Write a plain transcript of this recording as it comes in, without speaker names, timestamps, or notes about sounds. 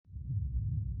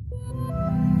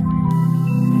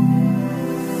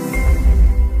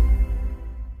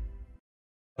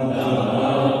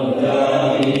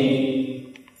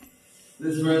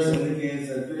This verse indicates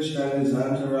that Krishna and his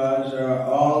entourage are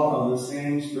all of the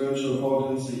same spiritual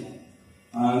potency.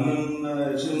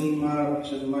 Ananda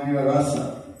Chinmaya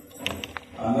Rasa.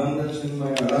 Ananda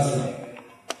Chinmaya Rasa.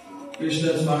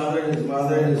 Krishna's father, his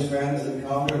mother, his friends, and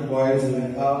cowherd boys and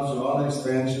the cows are all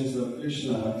expansions of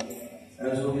Krishna,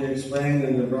 as will be explained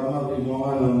in the Brahma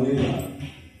Vimohanam Lila.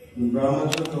 When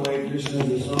Brahma took away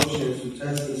Krishna's associates to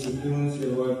test the supremacy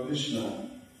of Lord Krishna,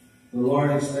 the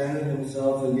Lord expanded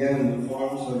himself again in the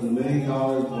forms of the many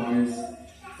cowherd boys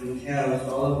and calves,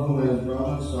 all of whom, as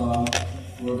Brahma saw,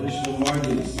 were Vishnu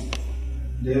Murtis.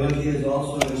 Devaki is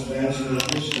also an expansion of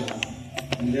Krishna,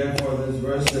 and therefore this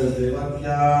verse says,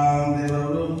 Devakyam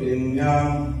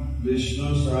Devarupinyam Vishnu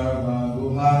Sarva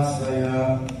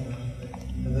Guhasaya.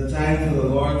 At the time for the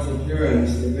Lord's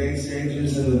appearance, the great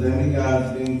sages and the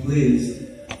demigods, being pleased,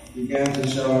 began to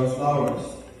shower flowers.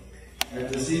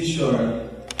 At the seashore,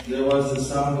 there was the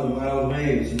sound of mild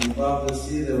waves, and above the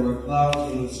sea there were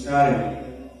clouds in the sky,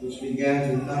 which began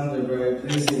to thunder very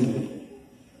pleasingly.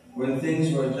 When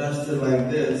things were adjusted like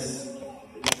this,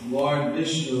 Lord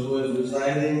Vishnu, who is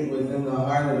residing within the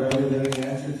heart of every living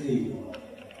entity,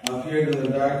 appeared in the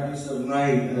darkness of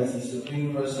night as the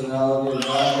Supreme Personality of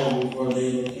Godhead before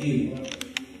Devaki,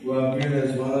 who appeared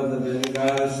as one of the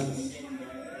demigoddesses,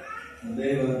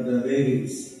 the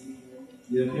Devis.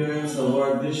 The appearance of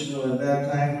Lord Vishnu at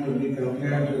that time could be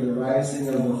compared to the rising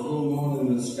of the full moon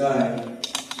in the sky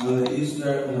on the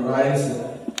eastern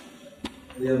horizon.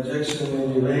 The objection may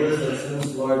be raised that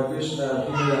since Lord Krishna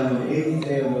appeared on the 8th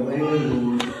day of the waning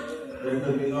moon, there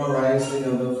could be no rising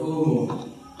of the full moon.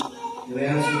 In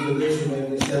answer to this, it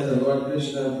may be said that Lord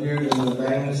Krishna appeared in the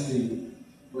dynasty,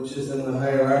 which is in the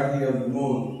hierarchy of the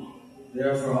moon.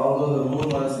 Therefore, although the moon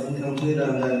was incomplete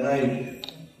on that night,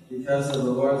 because of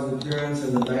the Lord's appearance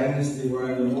in the dynasty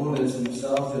wherein the moon is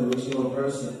himself the original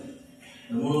person,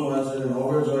 the moon was in an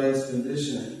overjoyous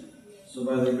condition. So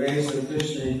by the grace of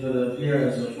Krishna, he could appear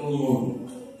as a full moon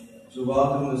to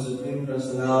welcome the Supreme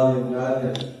Personality of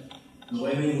Godhead. The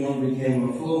waning moon became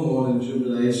a full moon in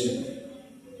jubilation.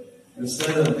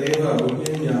 Instead of Deva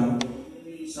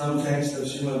Rupinyam, some texts of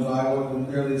Śrīmad Bhāgavatam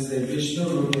clearly say Vishnu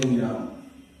Rupinyam.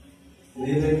 In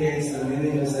either case, the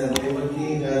meaning is that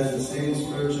Devaki has the same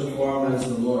spiritual form as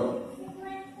the Lord.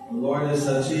 The Lord is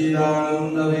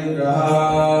Satchidananda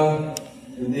Vigraha,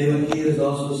 and Devaki is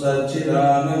also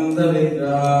Satchidananda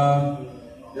Vigraha.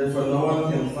 Therefore, no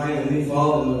one can find any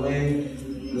fault in the way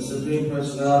the Supreme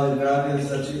Personality of Godhead,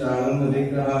 Satchidananda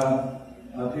Vigraha,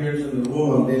 appeared from the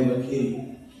womb of Devaki.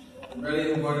 A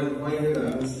very important point here to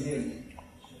understand.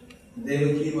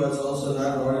 Devaki was also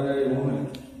not an ordinary woman.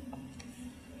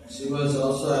 She was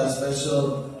also a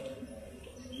special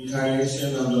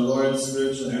incarnation of the Lord's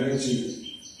spiritual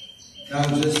energy,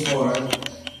 come just for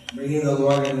bringing the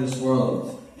Lord in this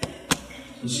world.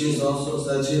 So she is also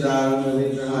Satchidananda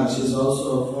Vigraha. She is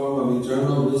also a form of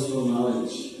eternal blissful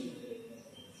knowledge.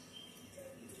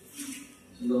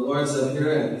 So the Lord's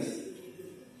appearance,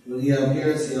 when he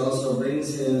appears, he also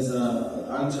brings his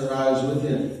entourage with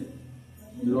him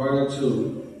in order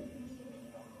to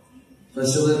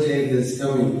facilitate his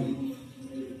coming.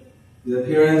 The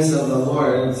appearance of the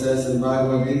Lord, it says in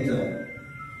Bhagavad Gita,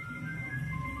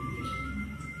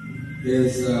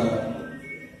 is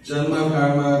Janma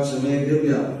Karma Chame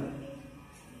Divya.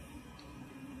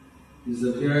 His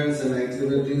appearance and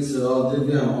activities are all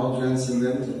Divyam, all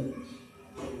transcendental.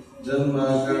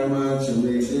 Janma Karma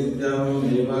Chame Divyam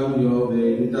Evam Yo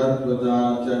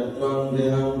Veditattvata Chaktvam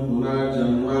Deham Punar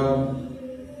Janma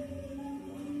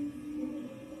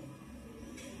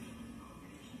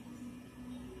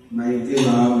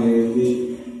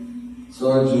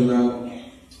So Arjuna,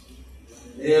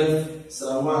 if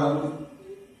someone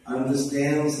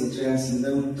understands the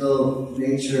transcendental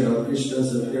nature of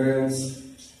Krishna's appearance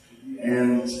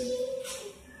and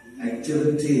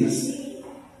activities,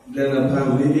 then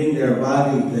upon leaving their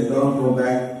body, they don't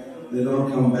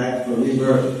come back for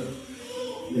rebirth.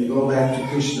 They go back to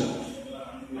Krishna.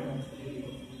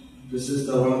 This is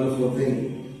the wonderful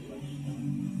thing.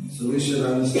 So we should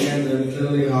understand very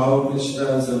clearly how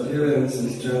Krishna's appearance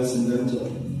is transcendental.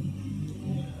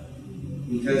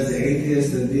 Because the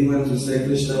atheists and demons who say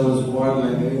Krishna was born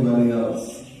like anybody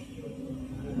else.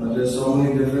 But there's so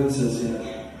many differences here.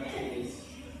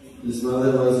 His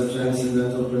mother was a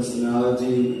transcendental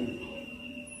personality.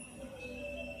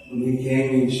 When he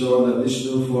came, he showed a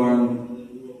Vishnu form,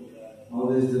 all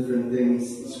these different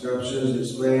things. The scriptures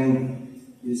explain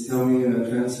he's coming in a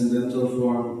transcendental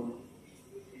form.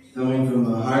 Coming from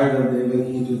the heart of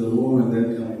Devaki to the womb and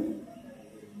then coming.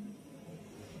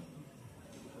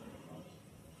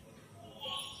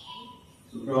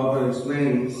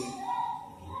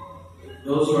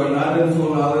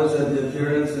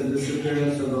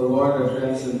 Lord are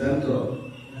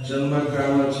transcendental, Janma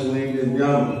Karma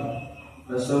Chanidivyam,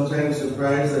 are sometimes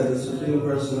surprised that the Supreme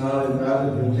Personality of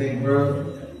Godhead can take birth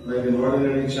like an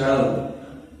ordinary child.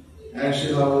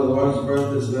 Actually, however, the Lord's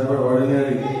birth is never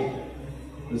ordinary.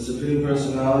 The Supreme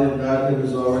Personality of Godhead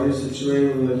is already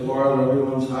situated in the core of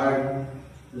everyone's heart,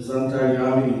 as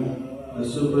Antaryami, the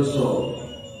Super Soul.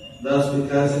 Thus,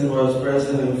 because he was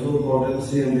present in full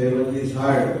potency in Devaki's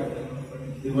heart,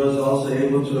 he was also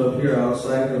able to appear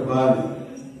outside her body.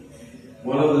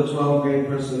 One of the 12 great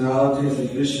personalities is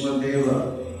Vishma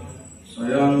Deva,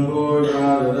 Swayambhu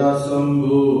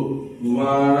Radasambhu,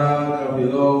 Kumara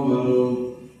Kapilo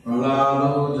Manu,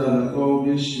 Pralado Janako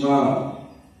Bhishma.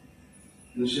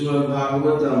 In Śrīmad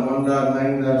Bhāgavatam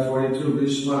 1.9.42,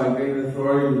 Bhishma, a great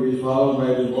authority to be followed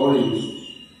by devotees,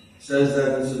 says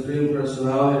that the Supreme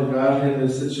Personality of Godhead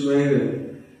is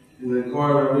situated in the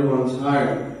core of everyone's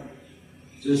heart,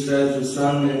 just as the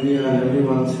sun may be on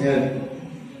everyone's head.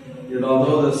 Yet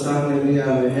although the sun may be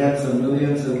on the heads of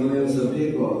millions and millions of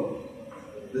people,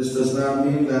 this does not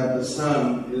mean that the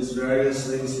sun is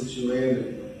variously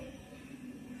situated.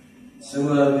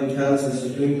 Similarly, because the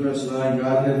Supreme Personality of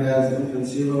Godhead has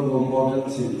inconceivable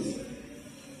potencies,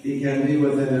 he can be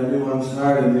within everyone's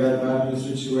heart and yet not be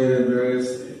situated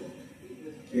variously.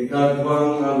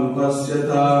 Ekatvam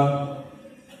anupasyata,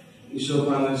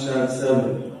 Ishopanishad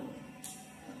 7.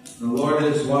 The Lord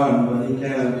is one, but he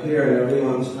can appear in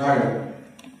everyone's heart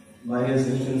by his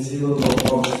inconceivable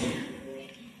potency.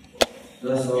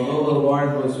 Thus, although the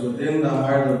Lord was within the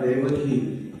heart of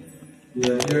Devaki, he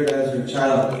appeared as her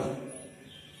child.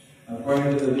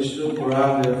 According to the Vishnu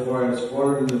Puran, therefore, as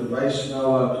quoted in the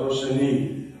Vaishnava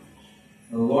Toshani,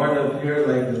 the Lord appeared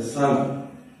like the sun.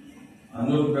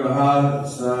 Anugraha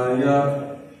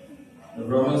Saya, the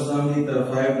Brahma Samhita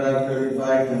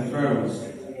 5.35 confirms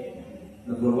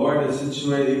that the Lord is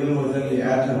situated even within the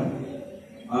atom.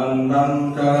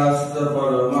 Anantarasta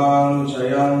Paramam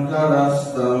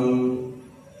Chayantarastam.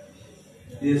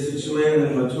 He is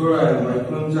situated in Mathura and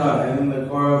Vaikuntha and in the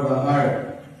core of the heart.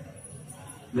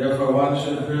 Therefore, one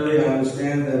should clearly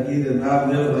understand that he did not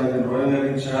live like an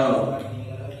ordinary child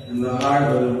in the heart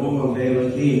or the womb of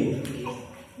Devaki,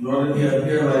 nor did he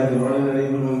appear like an ordinary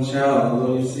human child,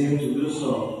 although he seemed to do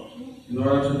so, in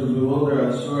order to bewilder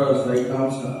asuras like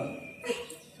Kamsa.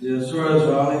 The asuras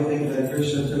would only think that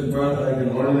Krishna took birth like an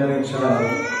ordinary child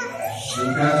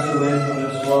and passed away from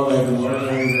this world like an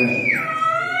ordinary man.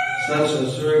 Such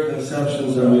asuric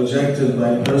conceptions are rejected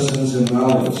by persons in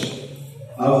knowledge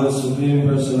of the Supreme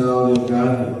Personality of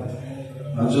Godhead.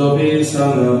 Ajobi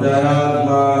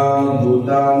sanadayatma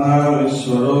bhutana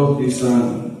vishwaropi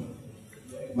san.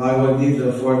 Bhagavad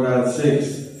Gita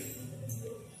 4.6.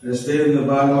 As stated in the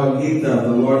Bhagavad Gita,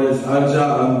 the Lord is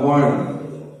Aja, unborn,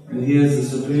 and he is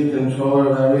the supreme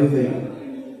controller of everything.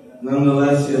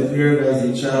 Nonetheless, he appeared as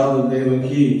a child of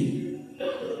Devaki.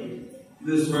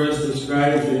 This verse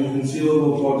describes the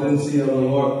inconceivable potency of the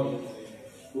Lord,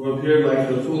 who appeared like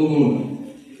the full moon.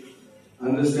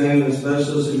 Understanding the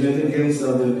special significance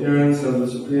of the appearance of the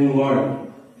Supreme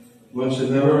Lord, one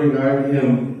should never regard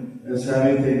him as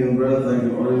having taken birth like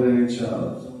an ordinary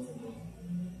child.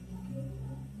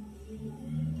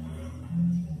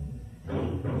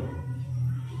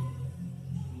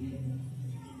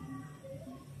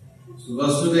 So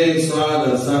Vasudeva saw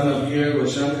the sun appear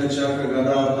with Shankha Chakra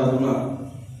Gada Padma,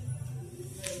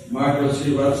 mark of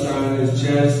Srivatsa on his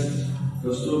chest,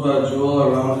 Kaustubha jewel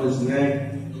around his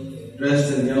neck,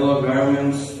 dressed in yellow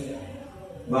garments,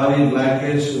 body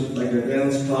blackish like a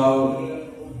dense cloud,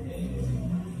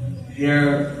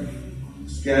 hair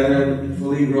scattered,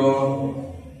 fully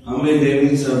grown. How many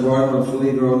babies are born with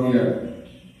fully grown hair?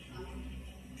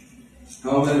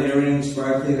 Helmet, earrings,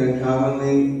 sparkling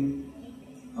uncommonly.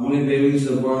 How many babies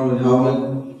are born with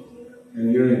helmet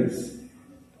and earrings?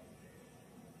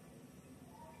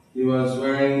 He was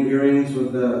wearing earrings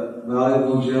with the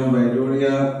valuable gem by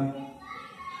Durya.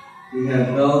 He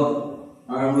had belt,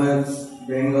 armlets,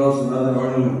 bangles, and other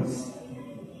ornaments.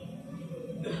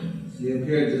 He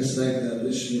appeared just like the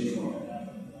Vishnu form.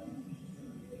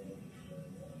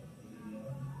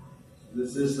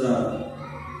 This is the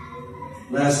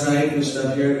last night Krishna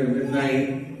appeared at midnight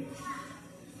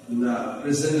in the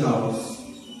prison house.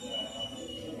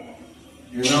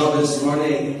 And now this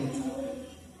morning,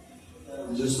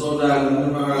 Jasoda and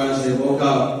Nanda Maharaj, they woke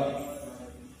up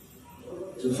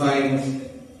to find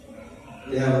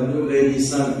they have a new baby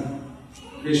son,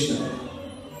 Krishna.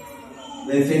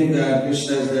 They think that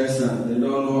Krishna is their son. They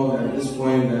don't know at this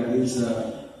point that he's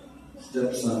a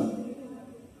stepson.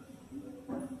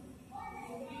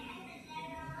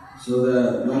 So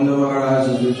the Nanda Maharaj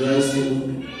is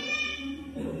rejoicing.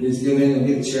 He's giving a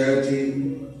big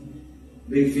charity,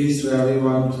 big feast for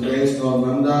everyone. Today is called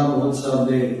Nanda Mahotsav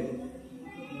Day,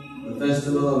 the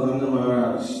festival of Nanda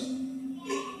Maharaj.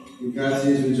 Because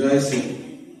he is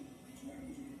rejoicing.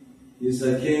 He's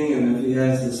a king, and if he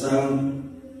has a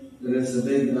son, then it's a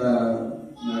big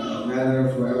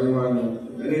matter for everyone.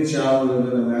 Any child would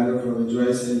have been a matter for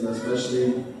rejoicing,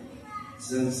 especially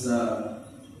since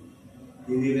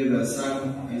he needed a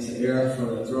son as an heir for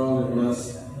the throne. It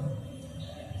was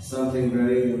something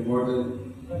very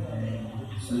important.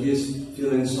 So he's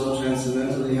feeling so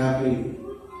transcendently happy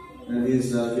that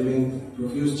he's giving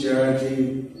profuse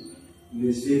charity and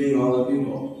he's feeding all the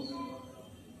people.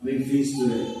 Big feast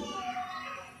today.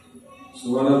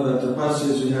 So one of the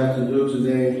tapasyas we have to do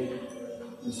today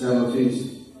is have a feast.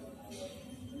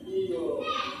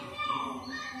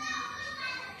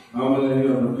 How many of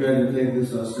you are prepared to take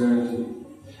this austerity?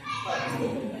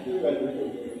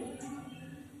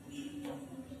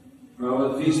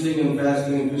 With feasting and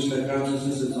fasting and Krishna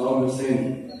consciousness, it's all the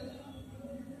same.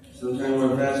 Sometimes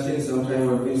we're fasting, sometimes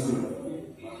we're feasting.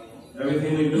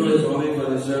 Everything we do is only for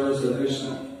the service of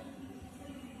Krishna.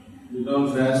 We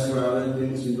don't fast for other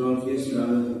things, we don't feast for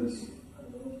other things.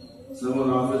 Someone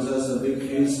offers us a big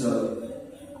feast of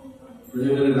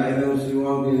prohibited items, we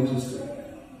won't be interested.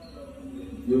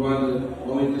 We want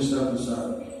only Krishna Prasad.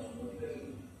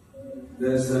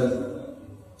 There's a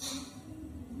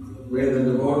where the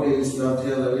devotees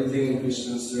dovetail everything in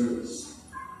Krishna's service.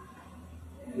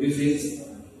 We feast,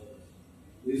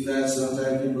 we fast.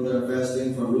 Sometimes people that are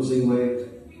fasting for losing weight.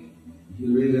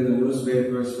 You read in the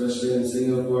newspaper, especially in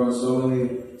Singapore, so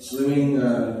many slimming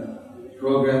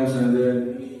programs are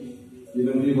there.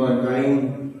 Even people are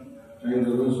trying to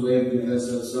lose weight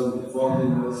because of some faulty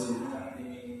medicine.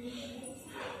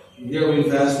 Here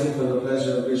we're fasting for the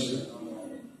pleasure of Krishna.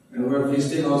 And we're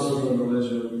feasting also for the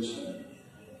pleasure of Krishna.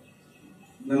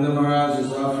 Nanda Maharaj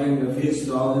is offering the feast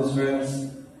to all his friends.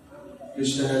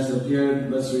 Krishna has appeared,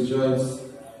 let's rejoice.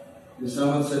 If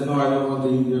someone said, no, I don't want to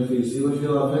eat your feast, he would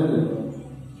feel offended.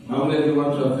 How many of you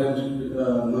want to offend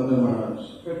Nanda Maharaj?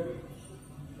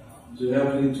 So you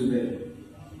have to eat today.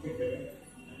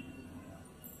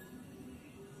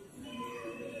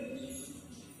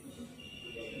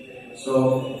 So,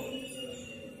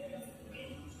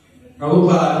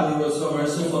 Prabhupada, he was so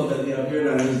merciful that he appeared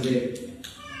on his day.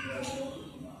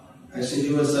 Actually,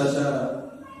 he's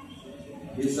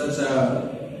such a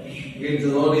great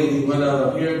devotee, he would have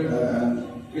appeared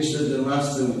on Krishna's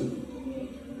Janmashtami.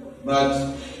 But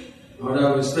out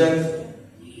of respect,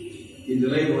 he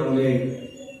delayed one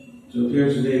day to appear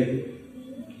today.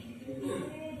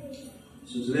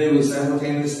 So today we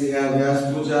simultaneously have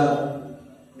Vyas Puja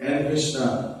and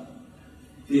Krishna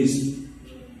feast.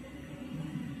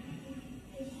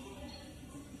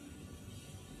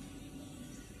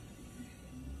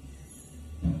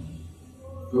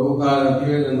 Prabhupada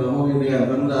appeared on the holy day of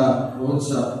Nanda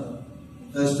Mahotsav,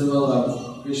 festival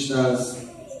of Krishna's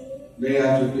day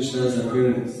after Krishna's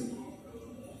appearance.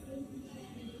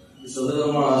 It's a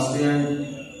little more austere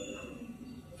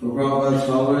for Prabhupada's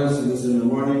followers. It is in the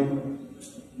morning.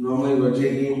 Normally we're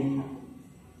taking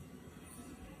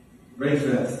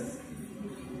breakfast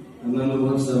on Nanda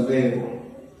Mahotsav day.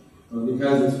 But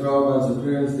because it's Prabhupada's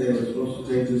appearance day, we're supposed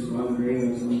to take just one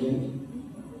grain or something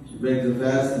to break the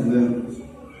fast and then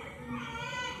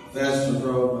fast for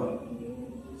Prabhupada.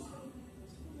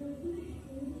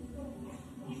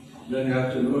 Then in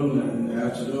the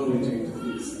afternoon we take the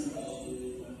feast.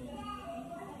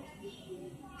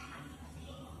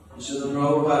 Srila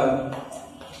Prabhupada,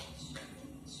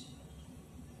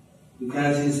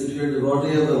 because he's a pure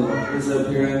devotee of the Lord, his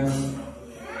appearance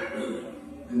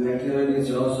and activities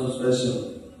are also special.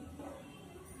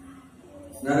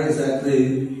 Not exactly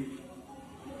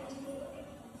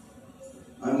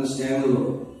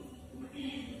understandable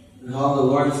how the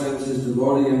Lord sends his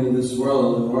devotee into this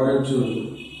world in order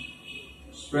to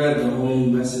spread the holy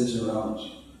message around.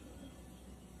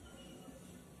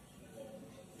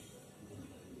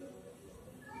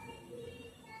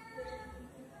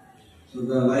 So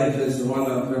the life is the one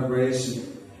of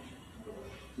preparation.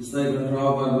 Just like when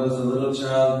Prabhupada was a little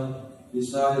child, he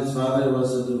saw his father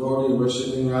was a devotee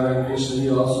worshipping Radha and Krishna, he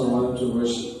also wanted to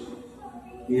worship.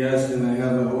 He asked, can I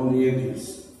have my own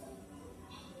deities?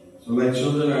 So like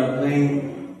children are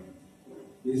playing,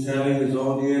 he's having his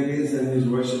own deities and he's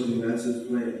worshipping, that's his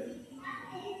play.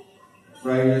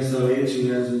 5 years of age, he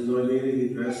has his own deity,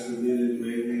 he dresses the deity,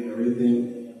 bathing,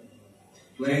 everything.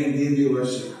 Playing deity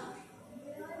worship.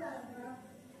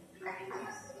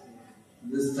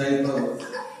 This type of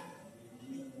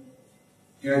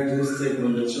characteristic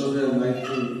when the children like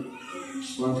to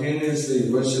spontaneously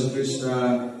worship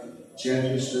Krishna,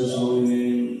 chant Krishna's holy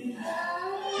name,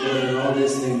 and all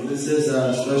these things. This is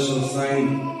a special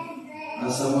sign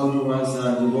of someone who was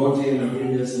a devotee in a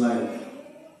previous life,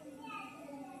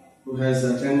 who has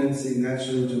a tendency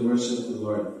naturally to worship the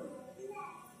Lord.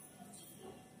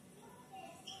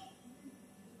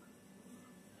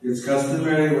 It's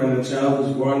customary when a child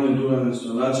is born to do an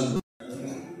astrological.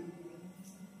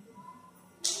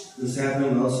 This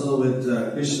happened also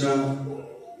with Krishna.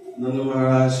 Nanda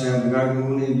Maharaj had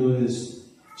Gargamuni do his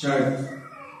chart,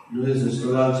 do his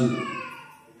astrology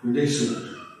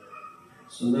prediction.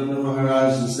 So Nanda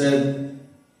Maharaj said,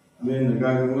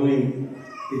 Gargamuni,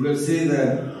 he could see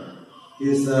that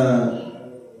he's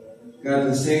got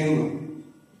the same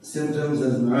symptoms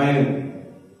as Narayan.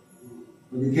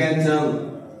 But you can't tell.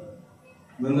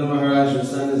 Nanda Maharaj, your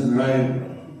son is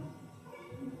Narayan,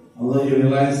 although you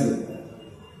realize it.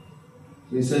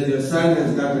 He said, your son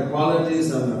has got the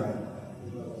qualities of Narayan.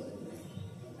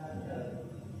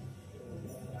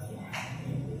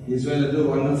 He's going to do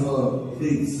wonderful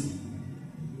feats.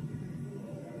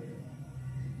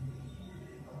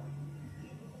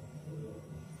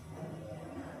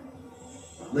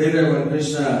 Later, when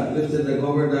Krishna lifted the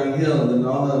Govardhan hill, then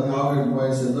all the cowherd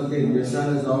boys said, look, your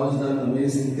son has always done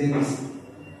amazing things.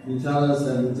 You tell us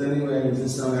that it's anyway, it was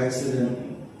just some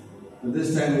accident. But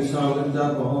this time we saw him lift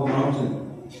up a whole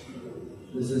mountain.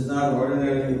 This is not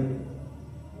ordinary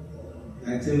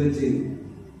activity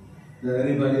that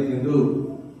anybody can do.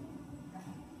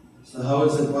 So how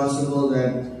is it possible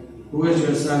that, who is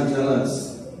your son, tell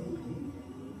us?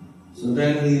 So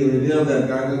then he revealed that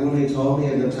Gargamuni told me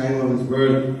at the time of his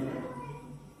birth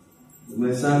that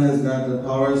my son has got the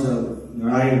powers of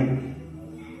Narayan.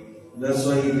 That's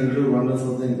why he can do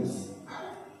wonderful things.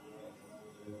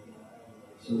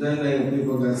 So then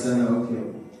people got said, okay.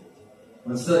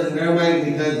 But still in their mind,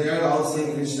 because they're all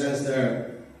seeing Krishna as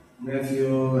their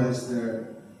nephew, as their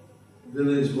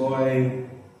village boy,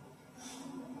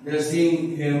 they're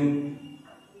seeing him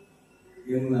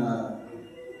in a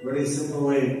very simple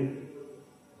way.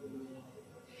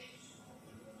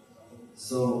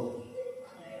 So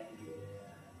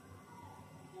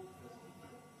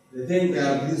they think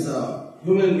that he's a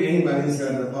human being, but he's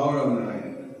got the power of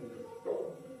Narayan.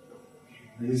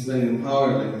 He's been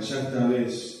empowered like a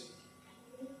Shaktavesh.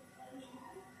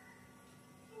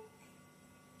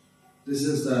 This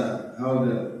is how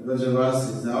the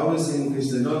Vrajavasis, they always sing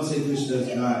Krishna, they don't say Krishna as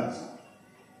God.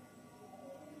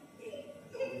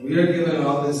 We are given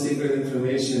all this secret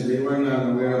information, they were not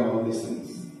aware of all these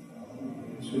things.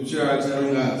 Scripture are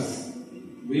telling us,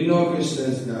 we know Krishna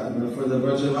is God, but for the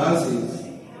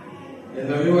Vrajavasis, if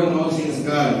everyone knows he is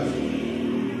God,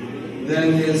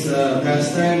 then his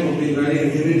pastime will be very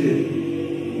inhibited.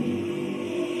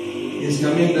 He's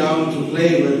coming down to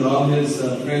play with all his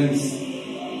friends.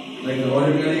 Like an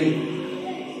ordinary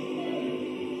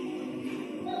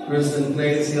person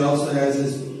plays, he also has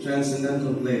his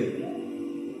transcendental play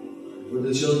with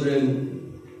the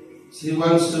children. So he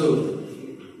wants to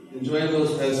enjoy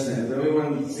those pastimes.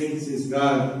 Everyone thinks he's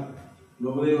God.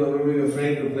 Nobody will ever be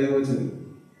afraid to play with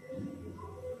him.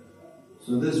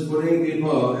 So this putting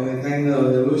people in a kind of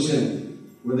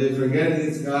illusion where they forget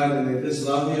he's God and they just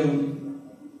love him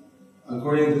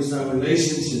according to some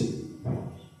relationship.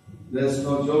 That's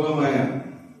called Yoga Maya.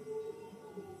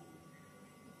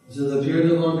 So the pure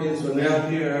devotees, when they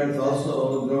appear on earth,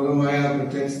 also Yoga Maya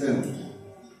protects them.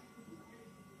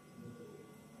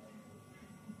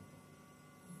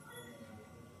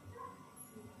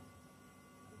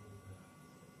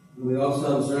 We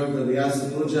also observe the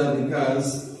Vyasa Puja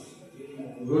because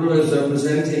Guru is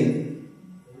representing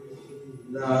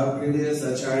the previous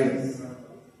acharyas.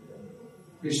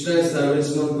 Krishna is the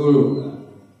original Guru.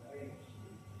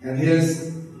 And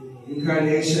his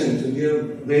incarnation to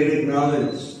give Vedic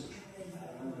knowledge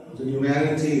to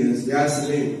humanity is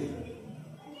Vyasadeva.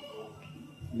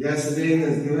 Vyasadeva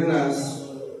has given us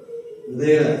the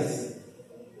Vedas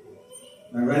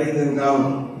by writing them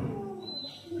down.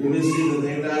 Previously the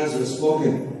Vedas were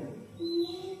spoken.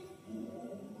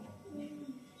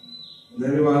 And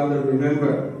everyone could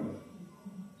remember.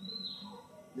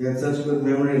 They had such good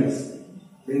memories.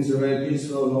 Things were very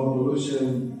peaceful, no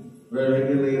pollution, very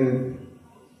regulated.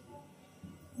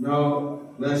 Now,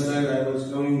 last night I was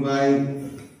coming by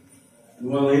and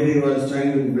one lady was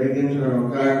trying to break into her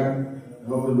car. I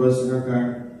hope it was her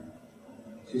car.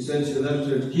 She said she left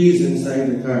her keys inside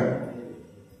the car.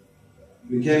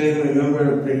 We can't even remember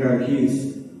to take our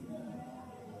keys.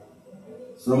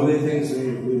 So many things,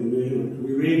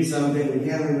 we read something, we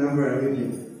can't remember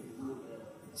everything.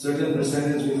 Certain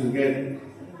percentage we forget.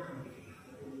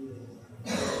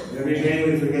 Every day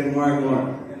we forget more and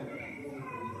more.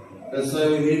 That's why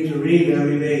we need to read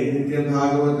every day, Nitya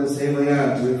Bhāgavata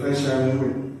Sevaya, to refresh our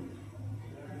memory.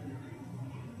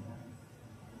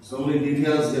 So many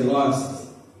details get lost.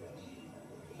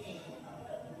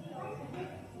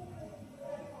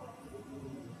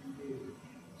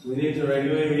 So we need to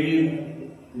regularly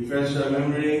read, refresh our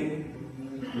memory,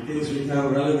 and things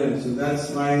become relevant. So that's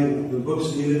why the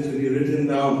books needed to be written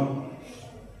down.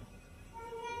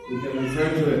 We can refer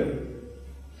to it.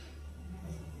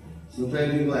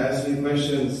 Sometimes people ask me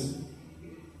questions,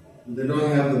 they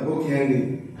don't have the book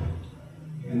handy,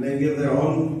 and they give their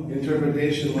own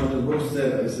interpretation what the book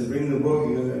said. I said, bring the book,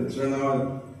 and it turns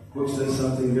out the book says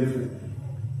something different.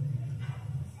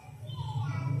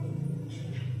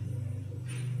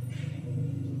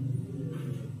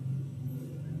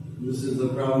 This is the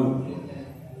problem.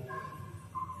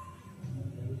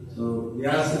 So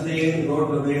Vyasadeva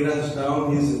wrote the Vedas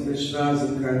down. He's Krishna's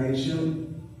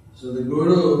incarnation. So the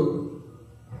Guru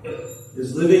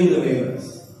is living the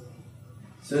Vedas.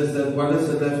 Says that what is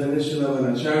the definition of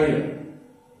an Acharya?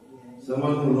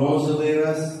 Someone who knows the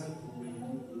Vedas,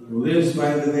 who lives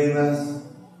by the Vedas,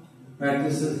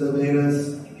 practices the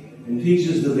Vedas, and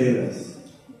teaches the Vedas.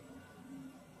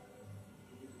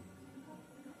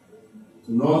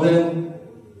 To know them,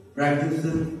 practice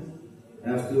it,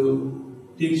 have to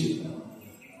teach it.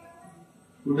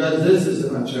 Who does this is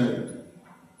an Acharya.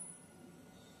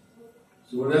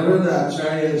 So whatever the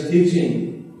Acharya is teaching,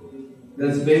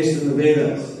 that's based in the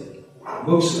Vedas.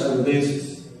 Books are the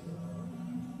basis.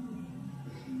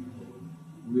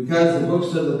 Because the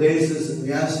books are the basis, and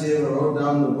Vyasadeva wrote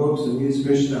down the books and he's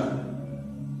Krishna.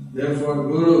 Therefore,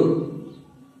 Guru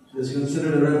is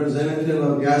considered a representative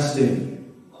of Vyasadeva.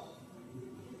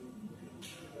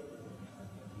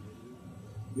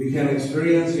 We can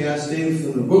experience Vyasadeva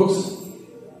from the books,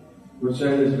 which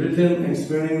are his written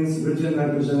experience, written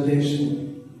representation,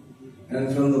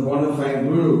 and from the bona fide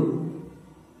Guru,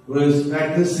 who is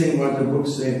practicing what the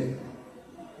books say.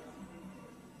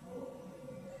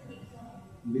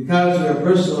 Because we are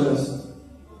personalists,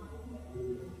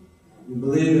 we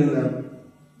believe in the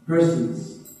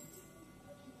persons.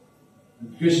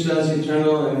 Krishna is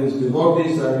eternal and his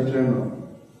devotees are eternal.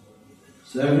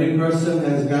 So every person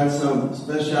has got some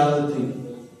speciality.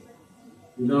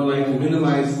 We don't like to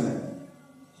minimize that.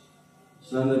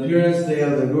 So on the purest day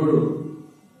of the Guru,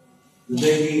 the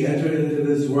day he entered into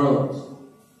this world,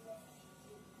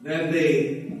 that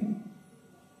day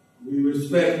we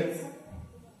respect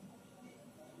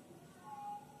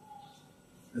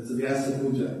as the Vyasa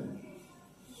Puja.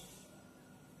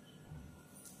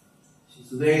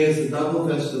 So today is a double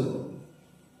festival.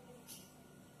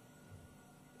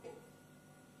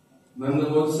 Nanda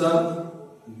Utsav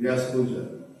and Vyasa Puja.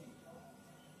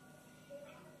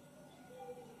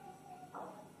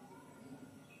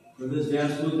 For this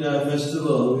Vyasa Puja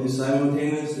festival, we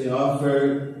simultaneously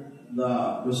offer the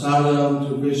prasadam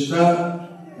to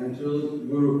Krishna and to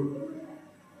Guru.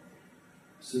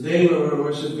 Today we were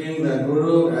worshipping the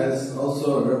Guru as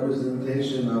also a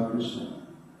representation of Krishna,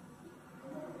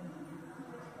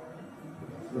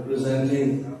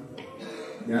 representing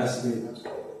Vyasadeva.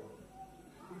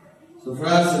 So for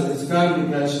us in ISKCON,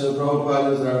 because Srila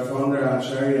Prabhupada is our founder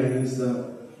Acharya, he's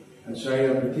the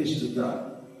Acharya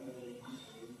Pratishtita.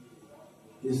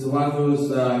 He's the one who's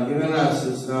given us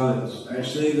this knowledge.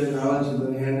 Actually, the knowledge has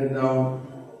been handed down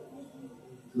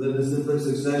to the disciplic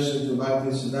succession to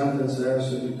Bhaktisiddhanta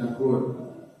Saraswati Thakur.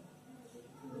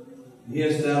 He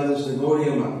established the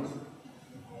Gaudiya Math.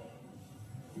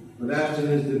 But after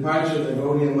his departure, the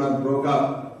Gaudiya Math broke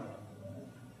up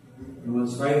and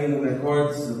was fighting in the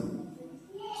courts, and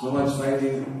so much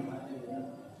fighting.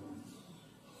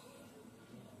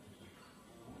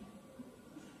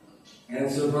 And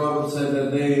so Prabhupada said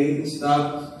that they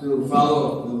stopped to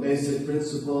follow the basic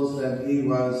principles that he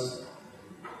was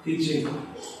teaching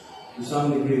to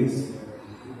some degrees.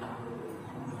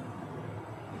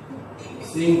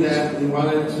 Seeing that he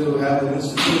wanted to have an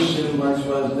institution which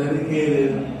was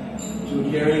dedicated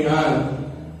to carrying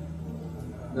on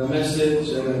the message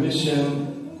and the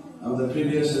mission of the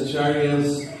previous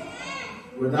acharyas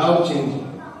without changing.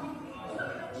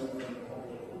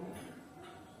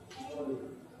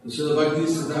 Srila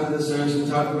Bhaktisiddhanta Saraswati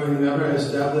Thakur, he never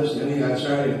established any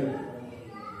acharya.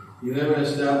 He never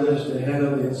established the head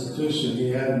of the institution. He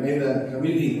had made a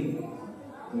committee,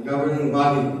 the governing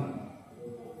body,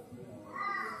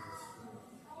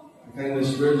 a kind of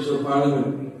spiritual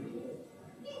parliament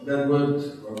that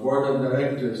would, or board of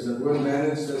directors, that would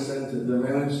manage the center, that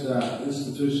manage the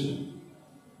institution.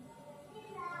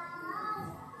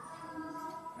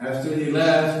 After he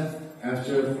left,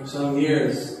 after some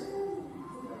years,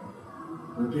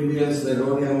 the previous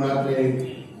Gaudiya Math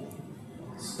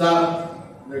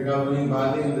stopped their governing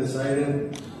body and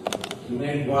decided to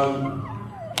make one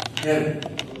head.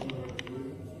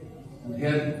 And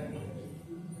head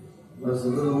was a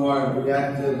little more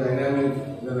reactive,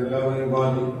 dynamic than the governing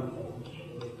body.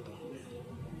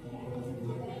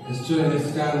 It's true in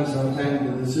ISKCON, sometimes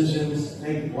the decisions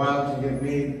take a while to get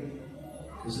made,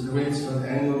 because it waits for the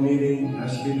annual meeting,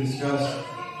 has to be discussed.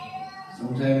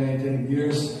 Sometimes it may take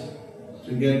years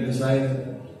to get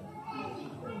decided.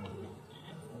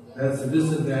 That's the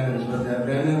disadvantage, but the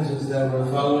advantage is that we're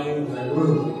following the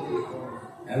Guru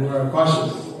and we're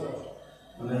cautious.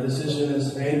 When a decision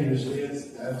is made, usually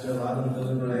it's after a lot of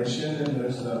deliberation and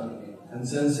there's a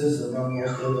consensus among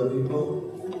most of the people.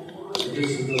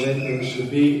 This is the way things should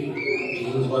be.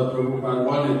 This is what Prabhupada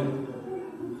wanted.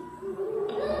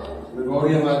 The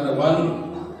Gaudiya Mata,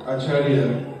 one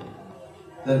Acharya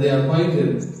that they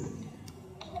appointed,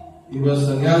 he was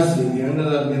sannyasi, he ended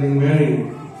up getting married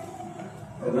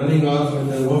and running off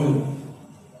with a woman.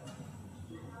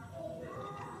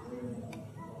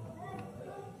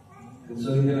 And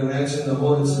so you can imagine the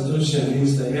whole institution,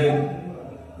 he's the head,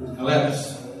 it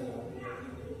collapsed.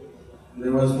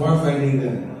 There was more fighting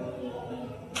then.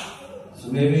 So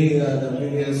maybe the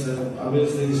previous,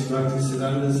 obviously,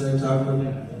 Bhaktisiddhanta Saraswati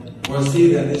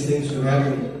foresee that these things should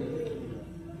happen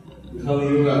in Kali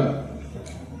Yuga.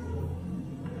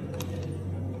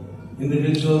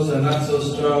 Individuals are not so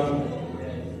strong.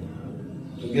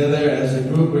 Together as a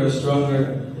group we are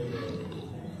stronger.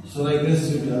 So like this,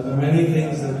 there are many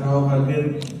things that Prabhupada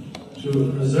did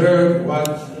to preserve what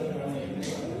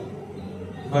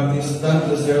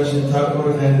Bhaktisiddhanta Saraswati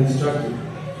Thakur had instructed.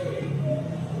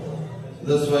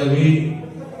 That's why we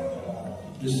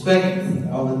respect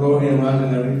all the Gaudiya Mata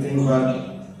and everything, but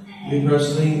we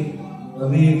personally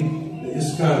believe the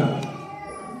ISKCON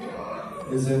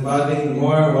is embodying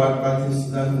more what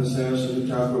Bhaktisiddhanta Saraswati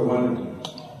Thakur wanted.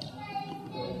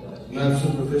 Not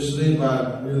superficially,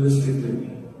 but realistically.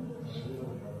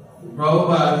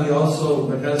 Prabhupada, he also,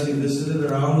 because he visited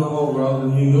around the whole world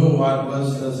and he knew what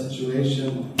was the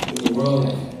situation in the world,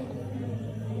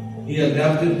 he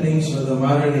adapted things for the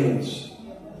modern age.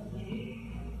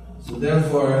 So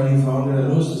therefore, he founded a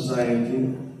new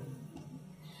society,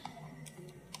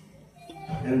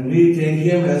 and we take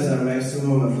him as our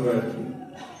maximum authority.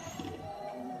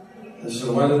 And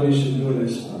so what do we should do in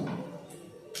Islam?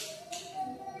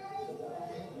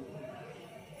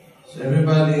 So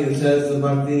everybody, it says the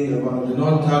Bhakti, about the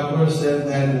Vinod Thakur said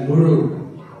that the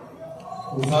Guru,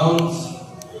 who founds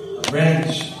a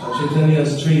branch of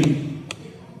Chaitanya's tree,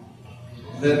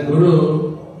 that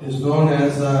Guru is known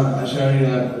as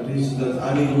Acharya, at least the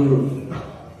Adi Guru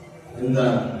in the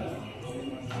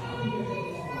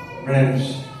branch.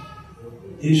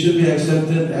 He should be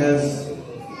accepted as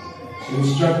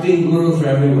instructing Guru for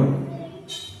everyone.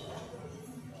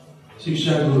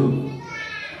 Shiksha Guru.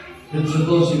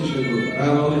 Principal Shiksha Guru. Not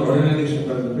only ordinary Shiksha,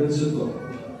 but the principal.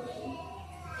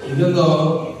 Even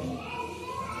though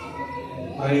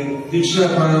by Diksha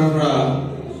Parampara,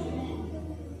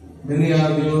 many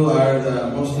of you are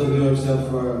most of you except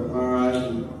for Maharaj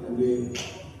and maybe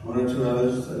one or two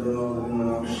others, I don't know anyone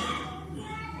else,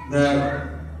 the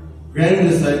grand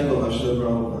disciple of Srila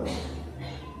Prabhupada.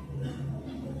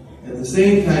 At the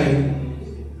same time,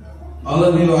 all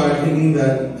of you are taking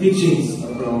the teachings of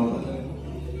Prabhupada.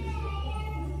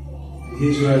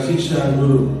 He's your Shiksha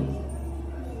Guru.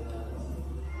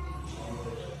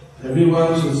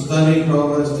 Everyone should study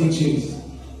Prabhupada's teachings.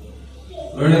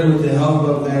 Learn it with the help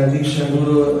of their Diksha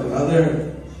Guru and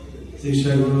other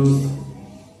Diksha Gurus,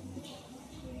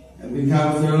 and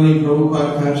become thoroughly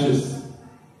Prabhupada conscious.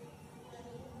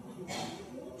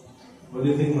 What do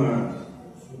you think, Maharaj?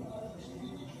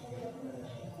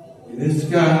 In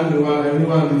ISKCON, we want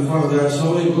everyone before. There are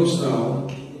so many books now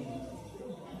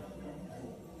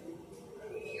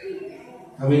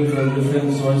coming from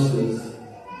different sources,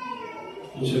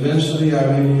 which eventually are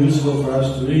maybe useful for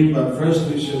us to read, but first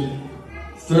we should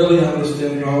thoroughly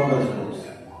understand Prabhupada's books.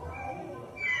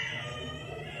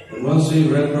 And once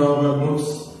we've read Prabhupada's books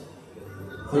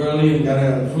thoroughly and got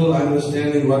a full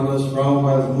understanding what was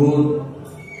Prabhupada's mood,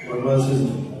 what was his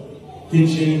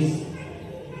teachings,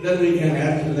 then we can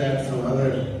add to that from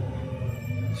other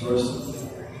sources,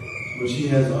 which he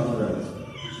has authorized.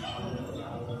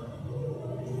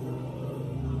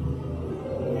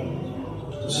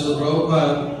 So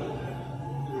Prabhupada,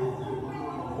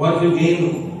 what we gain,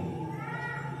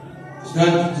 it's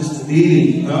not just a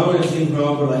deity. Now we're seeing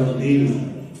Prabhupada like a deity.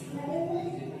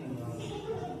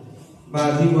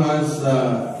 But he was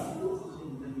a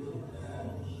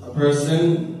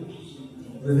person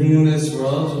living in this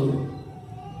world who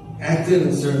acted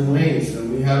in certain ways.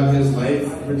 And we have his life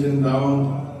written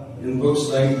down in books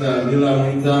like the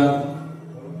Lilamrita.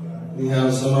 We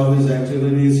have some of his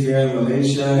activities here in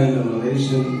Malaysia, and the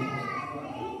Malaysian,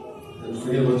 I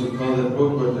forget what you call that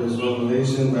book, but there's one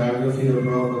Malaysian biography of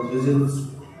Prabhupada visits.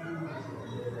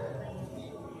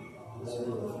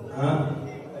 Huh?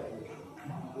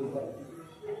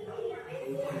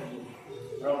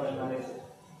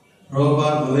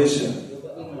 Prabhupada Malaysia.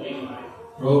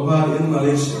 Prabhupada in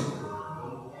Malaysia.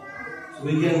 So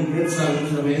we can get some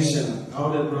information.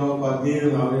 How did Prabhupada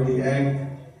deal? How did he act?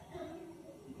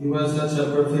 He was such a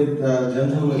perfect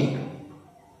gentleman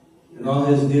in all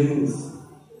his dealings.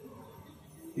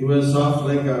 He was soft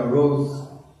like a rose.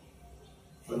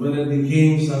 But when it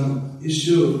became some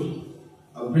issue,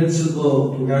 a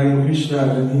principle regarding Krishna,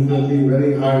 then he could be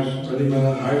very harsh,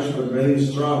 not harsh, but very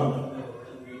strong,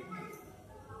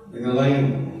 like a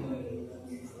lion,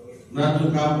 not to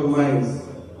compromise.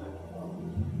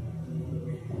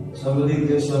 Somebody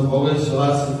gives some bogus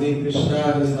philosophy,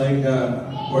 Krishna is like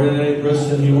an ordinary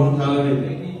person, he won't tolerate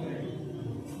it.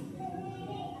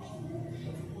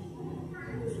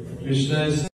 Krishna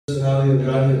is the personality of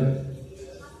Godhead.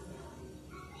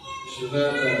 You should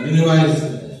not minimize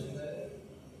it.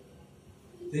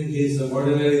 Think he's an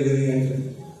ordinary living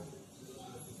entity.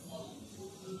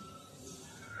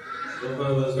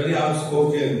 Prabhupada was very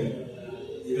outspoken,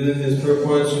 even in his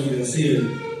purports you can see it,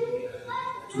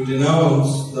 to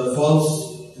denounce the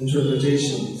false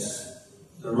interpretations,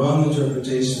 the wrong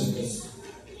interpretations,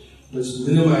 which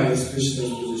minimize Krishna's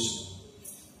position.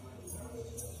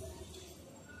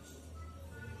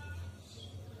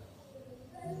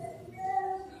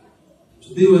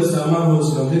 To be with someone who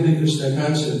is completely Krishna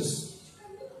conscious,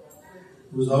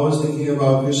 who is always thinking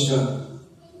about Krishna,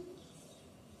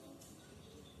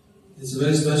 it's a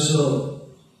very special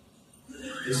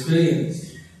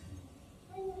experience.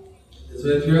 It's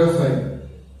very purifying.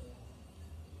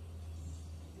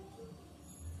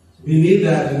 We need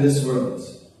that in this world.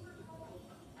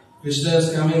 Krishna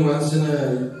is coming once in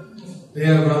a day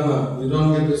of Brahma. We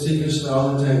don't get to see Krishna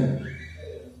all the time.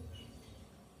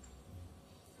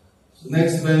 So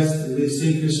next best, we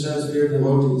see Krishna's pure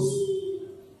devotees.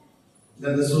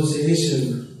 That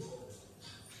association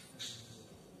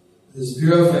is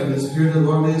purified. These pure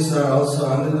devotees are also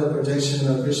under the protection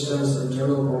of Krishna's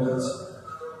eternal potency.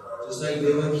 Just like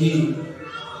Devaki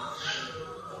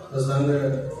was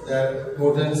under that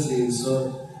potency,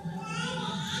 so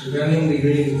regarding the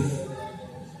grave,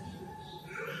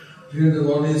 pure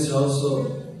devotees are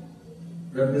also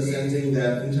representing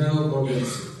that internal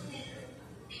potency.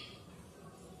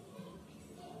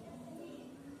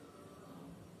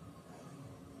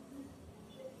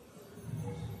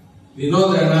 We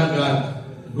know they are not God.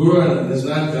 Guru is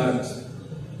not God.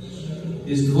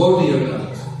 He is devotee of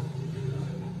God.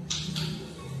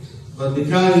 But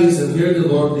because he is a pure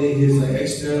devotee, he is an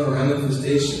external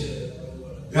manifestation.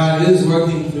 God is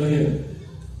working through him.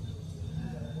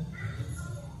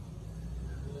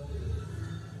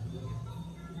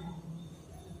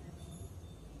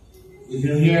 You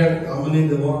can hear how many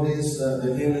devotees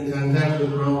they came in contact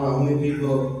with Prabhupada, how many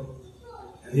people,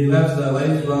 and he left a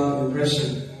lifelong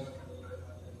impression.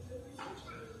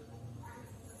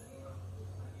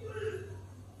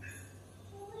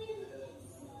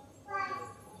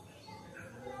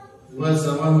 He was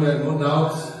someone who had no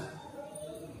doubts.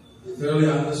 He thoroughly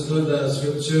understood the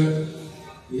scripture.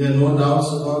 He had no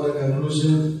doubts about the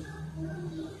conclusion.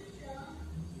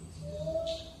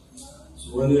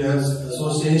 So when you have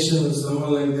association with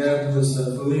someone like that who is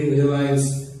fully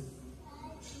realized,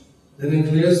 then it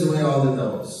clears away all the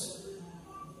doubts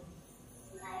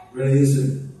very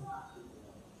easily.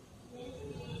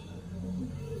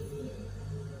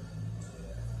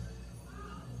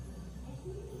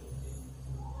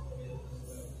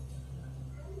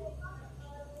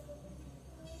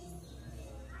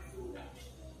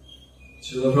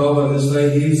 Srila Prabhupada, just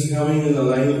like he is coming in the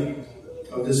line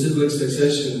of disciplic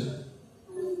succession,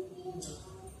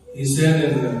 he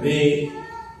said in May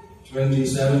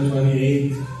 27,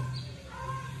 28,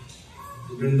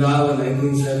 Vrindavan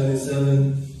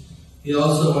 1977, he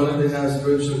also wanted to have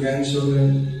spiritual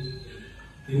grandchildren.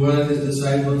 He wanted his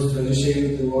disciples to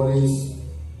initiate devotees.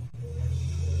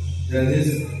 Then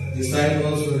his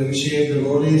disciples would initiate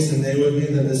devotees and they would be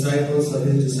the disciples of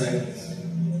his disciples,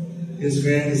 his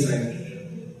grand disciples.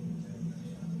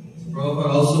 Prabhupada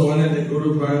also wanted the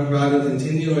Guru Parampara to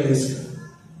continue in his.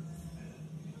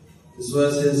 This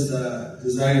was his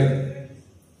desire.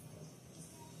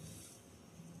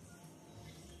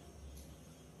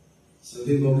 Some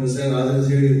people present other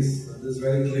theories, but this is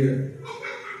very clear.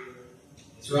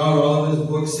 Throughout all of his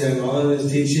books and all of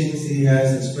his teachings, he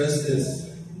has expressed this.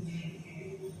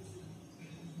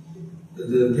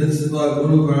 the principle of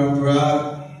Guru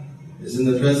Parampara is in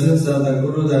the presence of the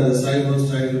Guru that disciples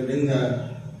try to bring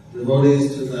the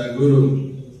devotees to the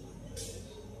Guru.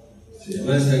 See,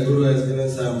 unless the Guru has given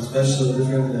some special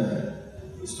different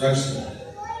instruction,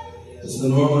 it's the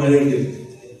normal etiquette.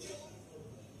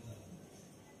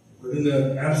 But in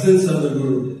the absence of the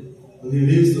Guru, when he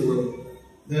leaves the world,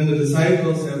 then the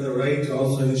disciples have the right to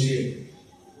also initiate,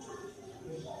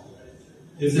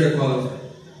 if they are qualified.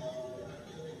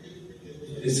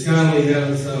 ISKCON, we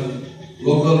have some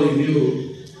local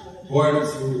review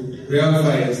boards who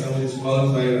verify if someone is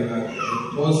qualified or not,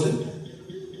 and post it.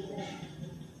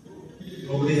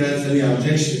 Nobody has any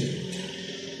objection.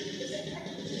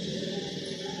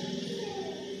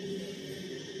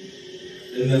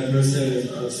 Then that person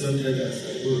is accepted as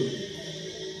a Guru.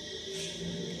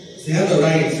 They have the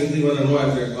right, simply want to know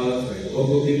if they are qualified.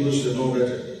 Local people should know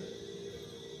better.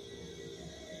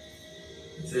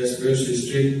 If they are spiritually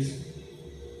strict.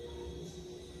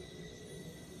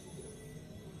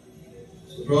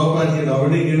 So Prabhupada had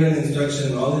already given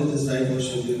instruction, all his disciples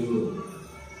should be Guru.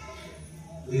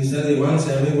 He said he wants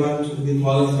everyone to be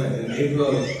qualified. In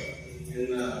April,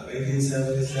 in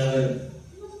 1977,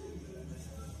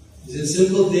 it's a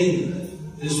simple thing.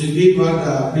 Just repeat what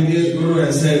the previous Guru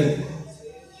has said.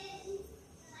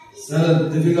 It's not a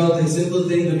difficult thing, simple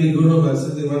thing to be Guru, but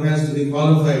simply one has to be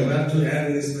qualified, not to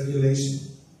add any speculation,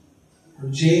 or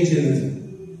change anything.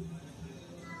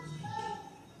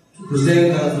 To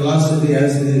present our philosophy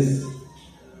as it is.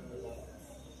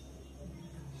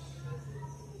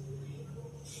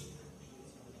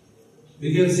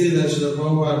 We can see that Srila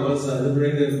Prabhupada was a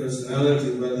liberated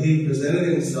personality, but he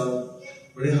presented himself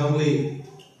very humbly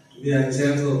to be an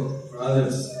example for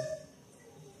others.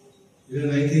 In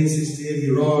 1968 he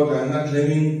wrote, I am not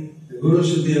claiming the Guru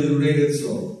should be a liberated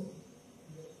soul.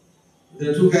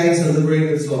 There are two kinds of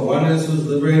liberated soul. One is who is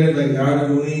liberated like Narada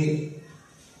Muni.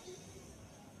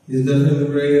 He is definitely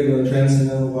liberated with a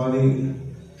transcendental body.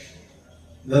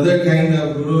 The other kind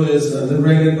of Guru is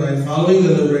liberated by following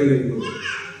the liberated Guru.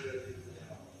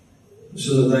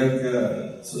 So the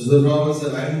Prabhupada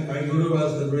said, my Guru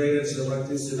was liberated, so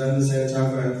Bhakti Siddhanta Saraswati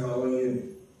Thakur, I am following him.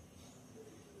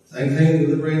 I am trying to be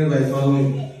liberated by following.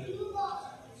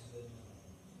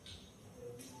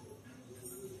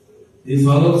 He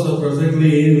followed so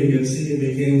perfectly, we can see he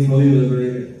became fully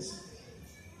liberated.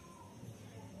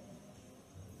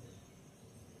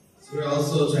 So we are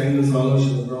also trying to follow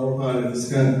Srila Prabhupada and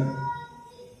ISKCON.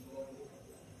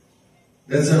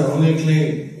 That's our only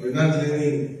claim. We're not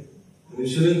claiming, we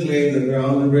shouldn't claim that we're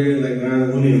all liberated like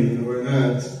Narada Muni. We're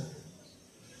not.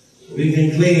 We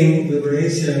can claim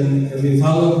liberation if we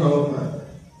follow Prabhupada.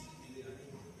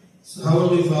 So how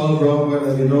will we follow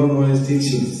Prabhupada if we don't know his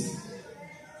teachings?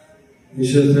 We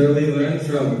should thoroughly learn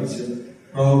from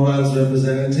Prabhupada's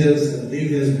representatives and read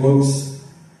his books.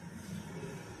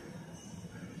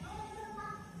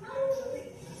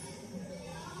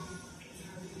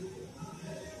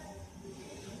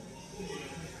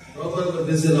 Prabhupada would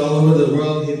visit all over the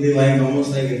world, he'd be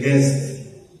almost like a guest.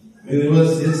 I mean, it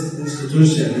was his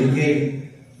institution, he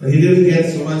came, but he didn't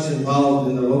get so much involved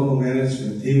in the local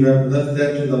management. He left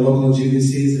that to the local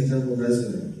GBCs and temple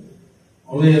president.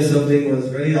 Only if something was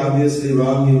very obviously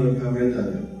wrong, he would comment on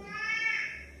it.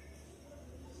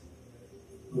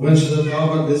 When Srila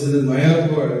Prabhupada visited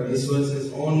Mayapur, this was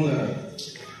his own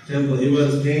temple, he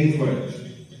was paying for it.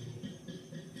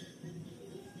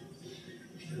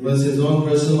 It was his own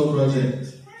personal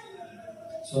project.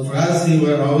 So for us, he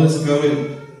would always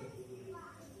come.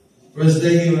 First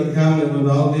day he would come and would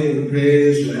all be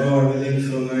praised, everything's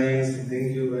so nice,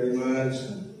 thank you very much.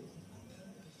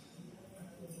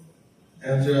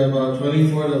 After about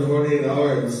 24 to 48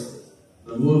 hours,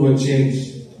 the mood would change.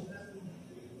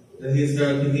 Then he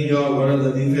started picking out what are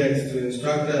the defects to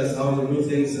instruct us how to do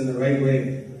things in the right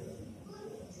way.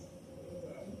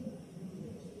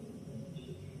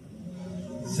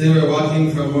 Say we're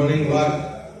walking from morning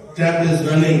walk, tap is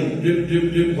running, drip,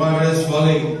 drip, drip, water is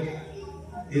falling.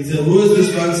 He said, who is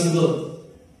responsible?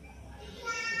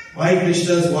 Why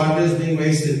Krishna's water is being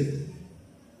wasted?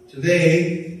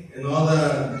 Today, in all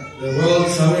the World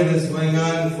Summit is going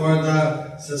on for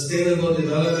the sustainable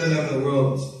development of the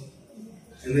world.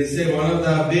 And they say one of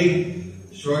the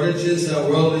big shortages the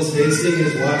world is facing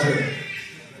is water.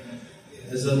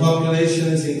 As the population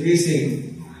is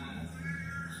increasing,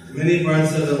 in many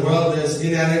parts of the world there's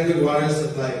inadequate water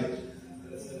supply.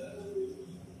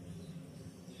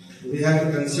 We have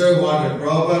to conserve water.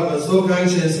 Prabhupada was so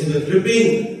conscious, he was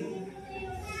dripping.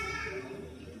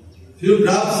 Few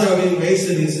drops are being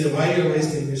wasted. He said, why are you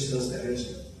wasting Krishna's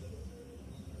energy?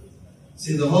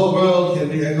 See, the whole world can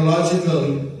be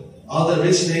ecologically all the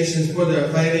rich nations, poor, they're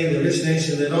fighting. The rich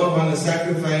nation, they don't want to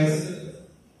sacrifice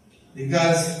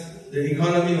because the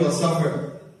economy will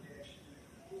suffer.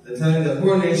 They're telling the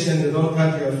poor nation to don't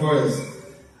cut your forest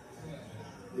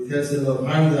because it will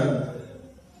harm the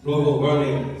global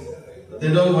warming. But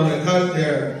they don't want to cut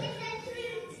their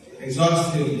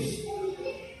exhaust fumes.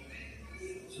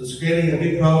 So it's creating a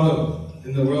big problem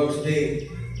in the world today.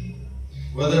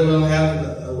 Whether we'll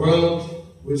have a world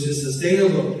which is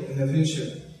sustainable in the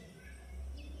future.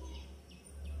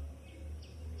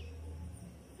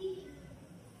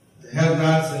 The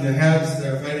have-nots and the haves,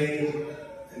 they're fighting,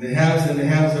 and the haves and the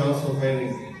haves are also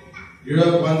fighting.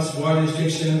 Europe wants more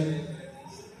restriction.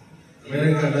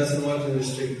 America doesn't want to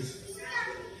restrict.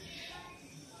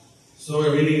 So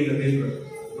we're reading in the paper.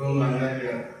 Don't mind that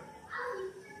yet.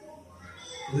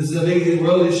 This is a big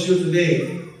world issue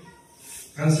today.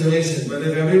 Conservation. But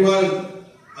if everyone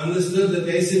understood the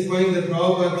basic point that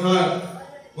Prabhupada taught,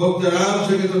 Bhaktaram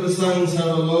Shakatabasam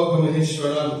Sarvaloka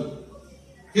Maheshwaram.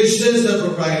 Krishna is the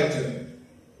proprietor.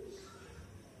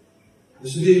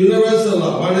 This should be universal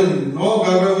law. What is it? No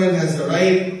government has the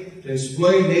right to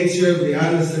exploit nature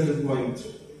beyond a certain point.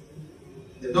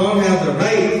 They don't have the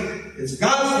right. It's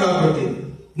God's property,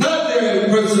 not their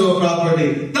personal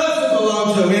property. Doesn't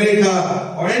belong to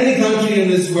America or any country in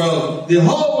this world. The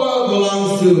whole world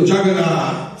belongs to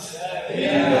Jagannath.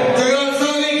 Jagannath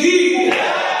Swami ki.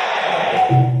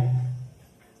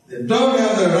 They don't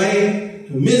have the right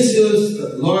to misuse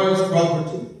the Lord's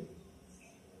property.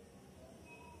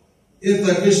 If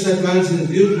the Krishna conscious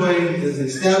viewpoint is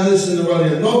established in the world,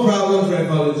 you have no problem for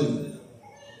ecology.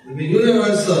 It will be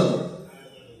universal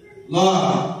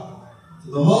law to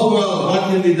the whole world, what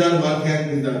can be done, what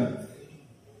can't be done.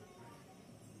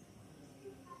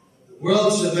 The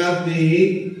world should not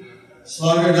be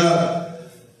slaughtered up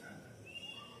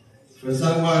for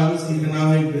someone's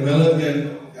economic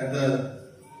development at the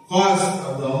cost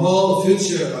of the whole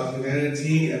future of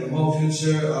humanity and the whole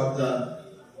future of the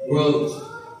world.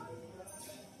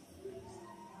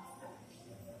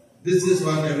 This is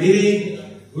what they're reading.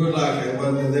 Good luck.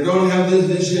 But they don't have this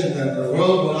vision that the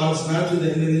world belongs not to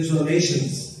the individual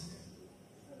nations.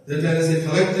 That is it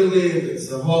collectively,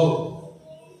 it's a whole.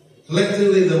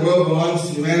 Collectively the world belongs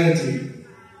to humanity.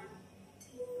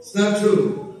 It's not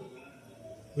true.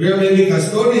 We are maybe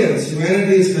custodians.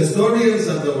 Humanity is custodians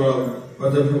of the world, but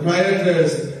the proprietor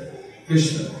is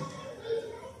Krishna.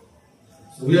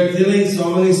 So we are killing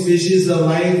so many species of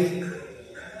life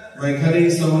by cutting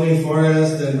so many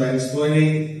forests and by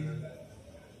exploiting.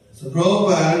 So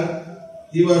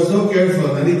Prabhupada, he was so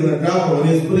careful that he was going to drop, when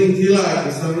he was putting tilak,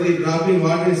 if somebody dropping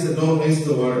water, he said, don't waste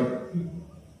the water.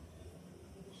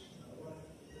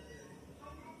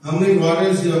 How many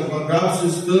waters you have, drops you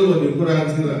spill when you put on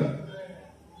tilak?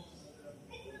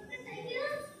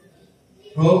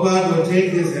 Prabhupada would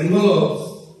take his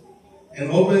envelopes and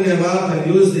open them up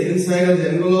and use the inside of the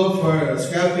envelope for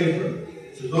scrap paper.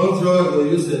 So don't throw it, we'll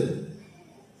use it.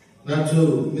 Not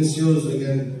to misuse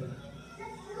again.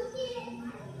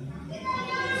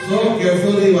 So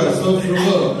careful he was, so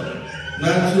frugal,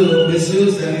 not to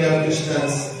misuse any of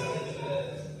Krishna's.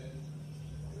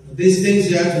 These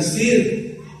things you have to see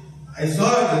it. I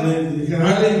saw it and you can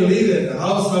hardly believe it,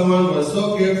 how someone was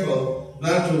so careful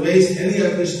not to waste any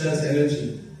of Krishna's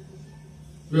energy.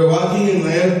 We were walking in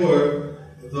Mayapur.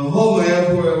 The whole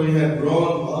Mayapur we had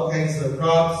grown all kinds of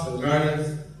crops and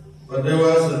gardens, but there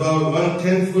was about 1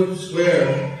 10-foot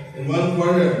square in one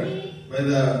corner by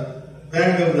the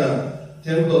back of the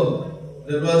temple.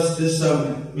 There was just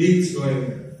some weeds growing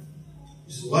there.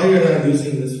 He said, why you're not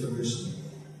using this for Krishna?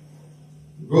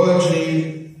 Grow a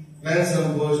tree, plant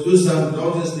some bush, do something,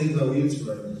 don't just leave the weeds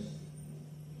growing.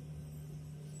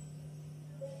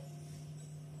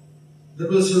 That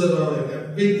was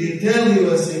a big detail he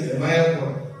was saying in Mayapur.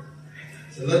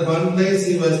 So that one place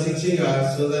he was teaching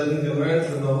us so that we can learn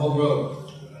from the whole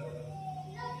world.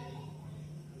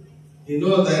 He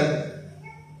knew that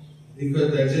we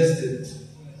could digest it.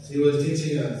 So he was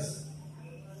teaching us.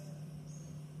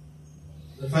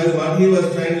 What he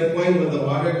was trying to point with the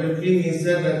water drinking, he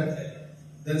said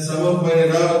that someone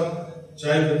pointed out,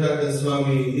 JPS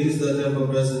Swami, he's the temple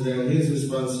president, he's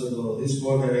responsible, he's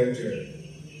board director.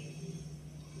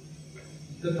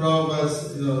 The Prabhupada,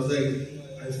 it's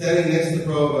like, I'm standing next to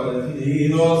Prabhupada, he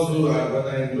knows what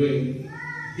I'm doing.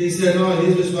 He said, no,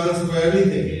 he's responsible for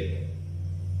everything.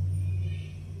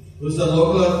 Who's the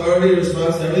local authority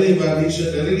responsible for everything, but he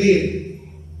should delegate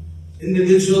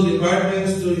individual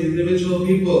departments to individual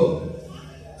people.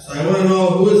 So I want to know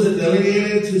who is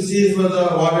delegated to see for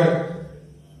the water.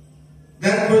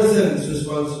 That person is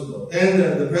responsible.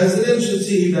 And the president should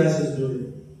see he does his duty.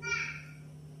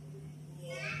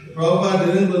 Prabhupada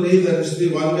didn't believe that it should be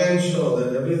one-man show,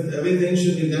 that everything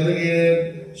should be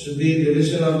delegated, should be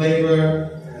division of labor,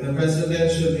 and the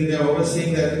president should be there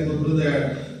overseeing that people do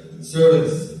their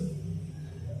service.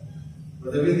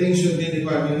 But everything should be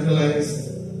departmentalized.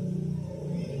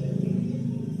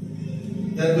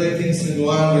 That way things can go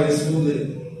on very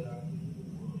smoothly.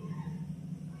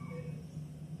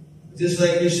 Just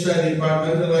like Krishna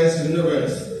departmentalized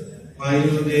universe.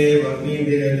 Vayu Dev, Agni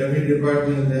Dev, every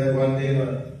department there, one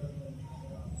Deva.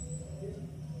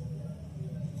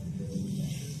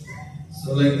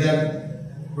 So like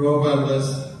that, Prabhupada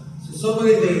was. So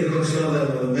many things you can show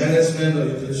that with management, or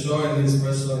you can show in his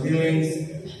personal dealings,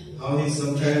 how he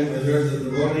sometimes heard that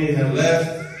the devotee had left,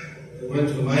 he went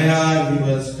to Maya, and he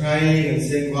was crying and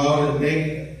saying wow to make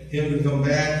him to come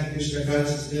back to Krishna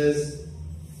consciousness.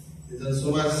 He's done so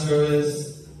much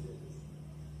service.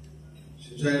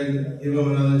 She tried to give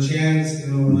him another chance, give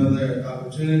him another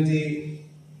opportunity.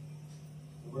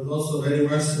 He was also very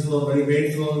merciful, very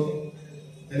grateful.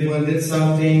 Anyone did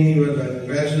something, he would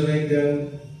congratulate them.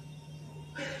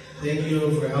 Thank you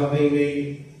for helping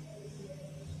me.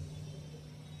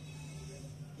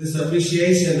 This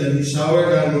appreciation that he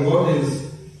showered on devotees, do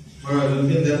you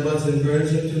think that was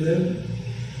encouraging to them?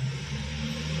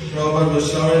 Prabhupada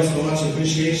was showering so much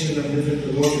appreciation of different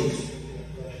devotees.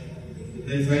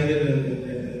 They find it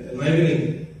enlivening.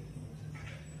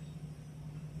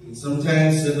 And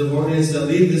sometimes the devotees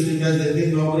leave this because they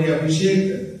think nobody appreciates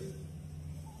them.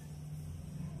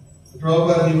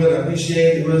 Prabhupada, he would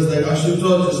appreciate, he was like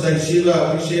Ashutosh, just like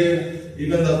Shiva appreciated,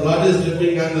 even the blood is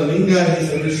dripping on the linga,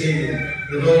 he's appreciating.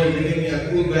 The Lord is giving me a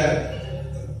cool bath.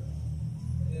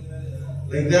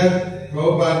 Like that,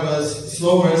 Prabhupada was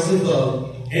so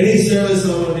merciful. Any service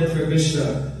someone did for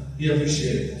Krishna, he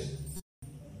appreciated.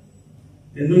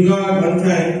 In New York, one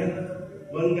time,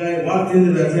 one guy walked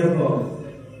into the temple,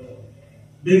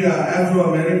 big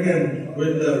Afro-American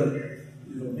with the,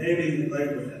 maybe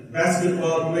like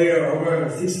basketball player over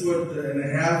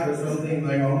 6'1.5" or something,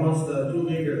 like almost 2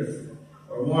 meters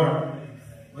or more.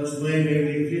 Must weigh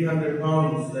maybe 300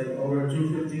 pounds, like over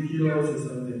 250 kilos or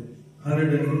something,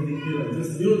 150 kilos.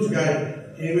 This huge guy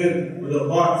came in with a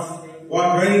box,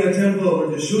 walked right in the temple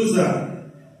with the shoes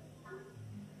on.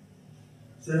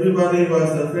 So everybody was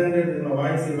offended,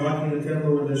 why is he walking in the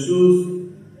temple with the shoes?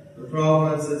 The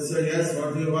Prabhupada said, sir, yes,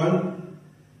 what do you want?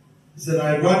 He said,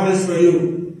 I brought this for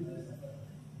you.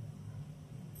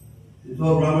 He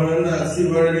told Brahmananda, see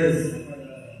what it is.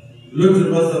 Looked,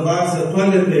 it was a box of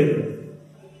toilet paper.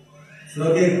 So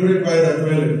okay, put it by the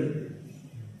toilet.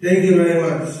 Thank you very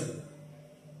much.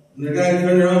 And the guy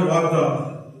turned around and walked off.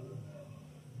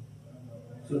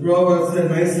 So Prabhupada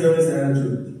said, nice service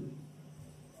attitude.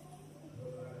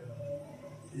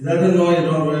 He doesn't know you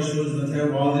don't wear shoes in the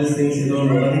temple, all these things you don't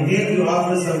know. But he came to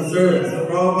offer some service. So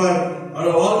Prabhupada, out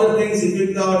of all the things he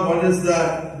picked out, what is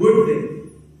the good thing?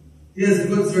 He has a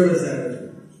good service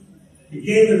attitude. He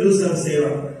came to do some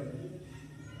seva.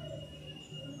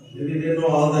 Maybe he didn't know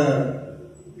all the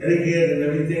etiquette and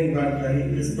everything, but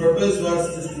his purpose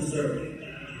was just to serve.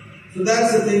 So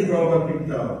that's the thing Prabhupada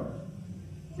picked out.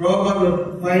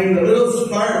 Prabhupada would find a little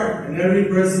spark in every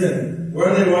person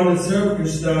where they want to serve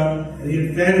Krishna, and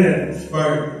he'd fan that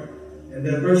spark. And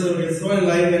that person would get so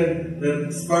enlightened that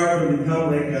the spark would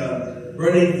become like a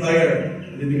burning fire.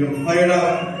 And they become fired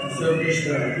up to serve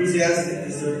Krishna, enthusiastic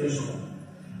to serve Krishna.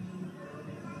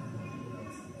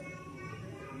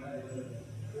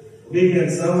 We can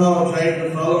somehow try to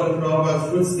follow in Prabhupada's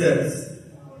footsteps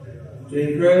to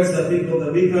encourage the people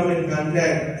that we come in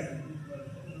contact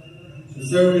to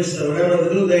serve Krishna.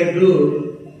 Whatever they do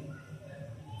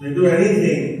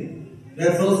anything.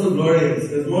 That's also glorious.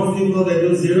 Because most people, they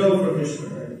do zero for Krishna.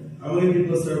 Right? How many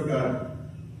people serve God?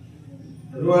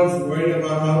 Everyone's worrying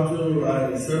about how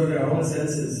to serve their own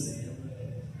senses.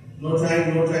 No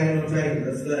time, no time, no time.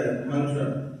 That's the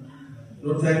mantra.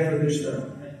 No time for Krishna.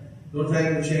 No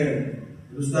time to chant,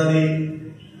 to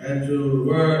study, and to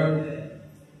work.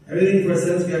 Everything for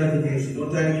sense gratification.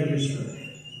 No time for Krishna.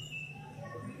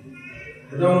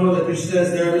 They don't know that Krishna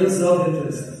is their real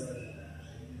self-interest.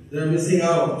 They're missing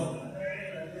out.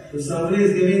 So somebody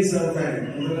is giving some time.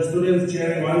 And when the students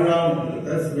chanting 1 round,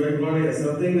 that's very glorious.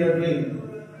 Something they're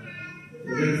doing.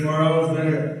 They're doing 4 hours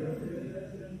better.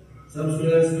 Some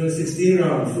students doing 16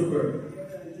 rounds, super.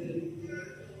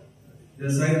 They're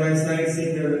side by side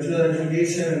seeing their mature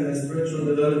education and their spiritual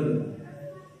development.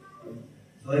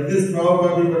 So like this,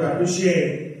 Prabhupada, we would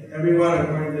appreciate everyone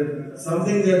according to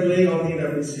something they're doing, only to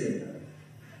appreciate.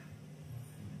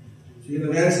 So you can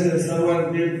imagine if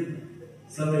someone did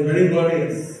something very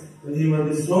glorious, then he would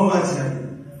be so much happy.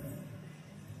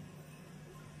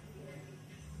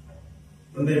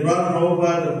 when they brought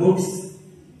Prabhupada the books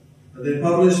that they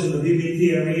publish in the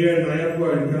BBT every year in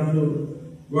Mayapur and come to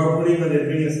Gurpurnima, they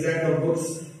bring a stack of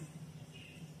books.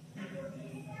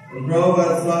 When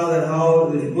Prabhupada saw that how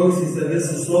these books, he said, this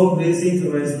is so pleasing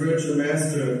to my spiritual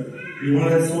master. He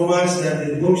wanted so much that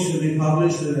the books should be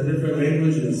published in the different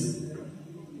languages.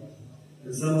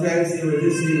 And sometimes he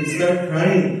would start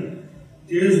crying.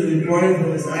 Tears would be pouring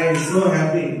from his eyes. He's so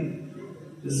happy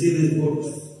to see these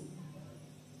books.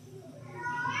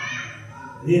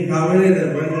 And he commented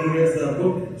that when he hears the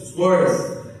book scores,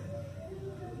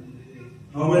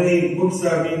 how many books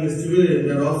are being distributed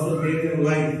that also gave him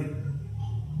life.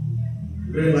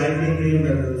 Very liking to him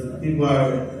that people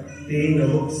are taking the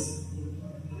books.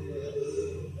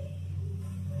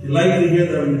 You like to hear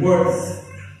the reports,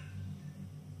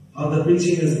 how the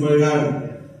preaching is going on.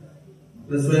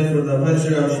 That's why for the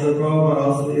pleasure of Srila Prabhupada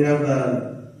also we have the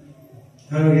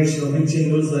congregational preaching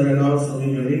newsletter now, so we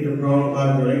can read the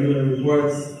Prabhupada, the regular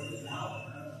reports,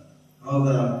 how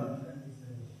the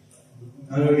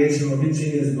congregational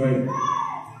preaching is going.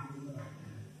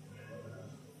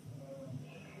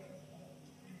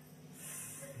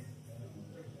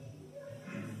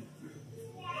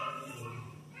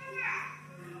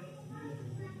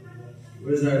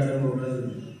 Where's our temple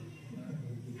president?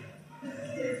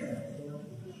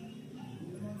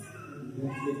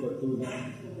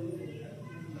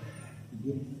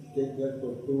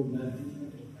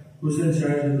 Who's in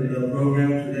charge of the program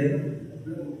today?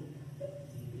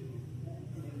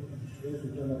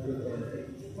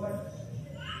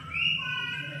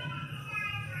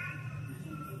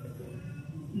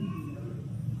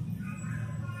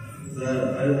 I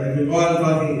can go on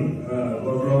talking about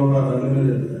Prabhupada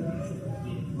Unlimited.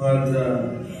 But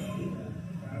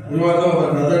we want to know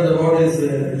about other devotees in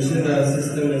the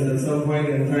system is at some point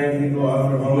in time people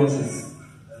offer homages.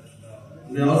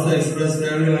 They also express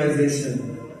their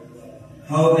realization,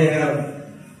 how they have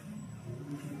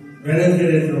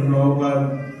benefited from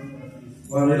Prabhupada,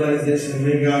 one realization,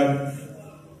 may God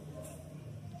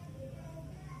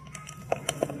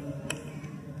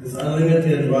is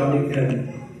unlimited what we can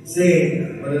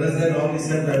say, but it doesn't all be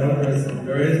said by one person.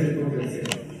 There is people who can say.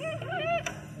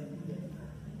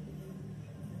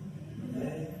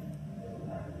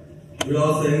 We're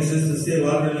also anxious to see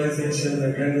what realization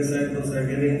the grand disciples are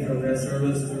getting from their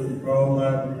service to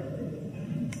Prabhupada.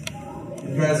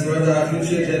 Because we're the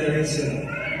future generation.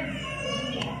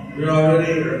 We're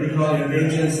already what we call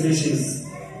endangered species.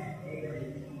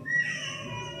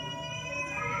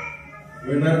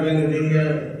 We're not going to be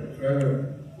here forever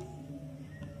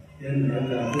in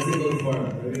physical form.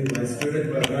 Maybe my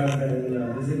spirit, but not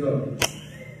in physical.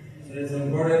 So it's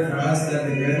important for us that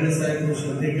the grand disciples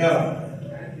should take up.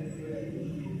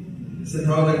 This is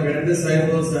how the grand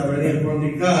disciples are very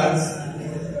important because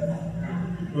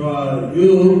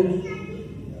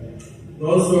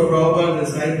those who are Prabhupada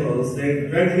disciples, they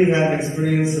directly had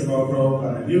experience about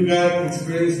Prabhupada. You got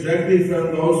experience directly from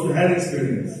those who had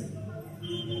experience.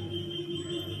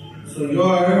 So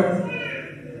your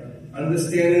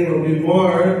understanding will be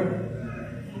more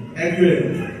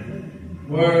accurate,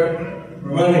 more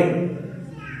pramanik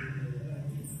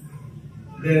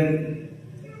than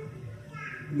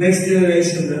next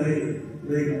generation that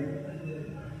they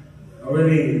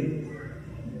already,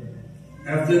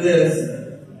 after this,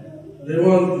 they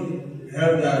won't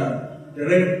have the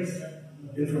direct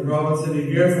information. So you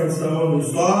hear from someone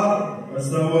who saw or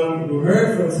someone who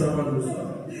heard from someone who saw.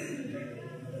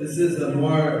 This is a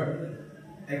more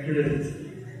accurate.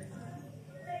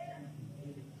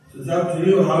 So it's up to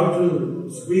you how to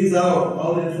squeeze out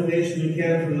all the information you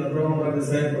can from the Prabhupada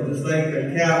disciple. Just like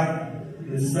a calf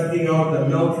is sucking out the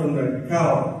milk from the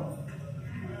cow.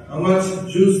 How much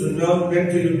juice and milk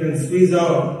nectar you can squeeze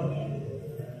out.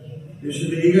 You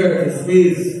should be eager to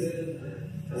squeeze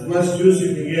as much juice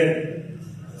you can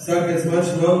get. Suck as much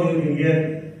milk you can get.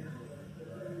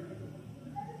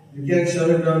 You can't shove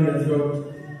it down your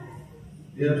throat.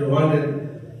 You have to want it.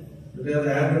 You have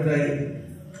the appetite.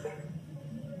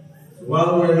 So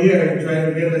while we're here, try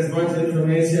to get as much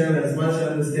information, as much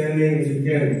understanding as you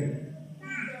can.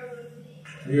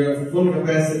 Your full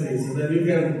capacity, so that you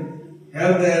can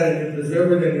have that and you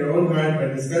preserve it in your own heart by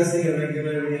discussing it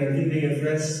regularly and keeping it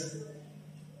fresh.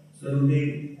 So it will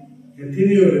be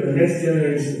continued in the next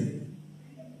generation.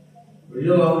 But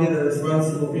you'll all be the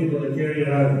responsible people to carry it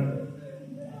on.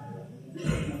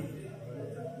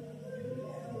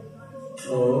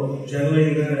 So generally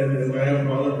even in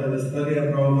Mayapur, there's plenty of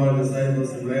Prabhupada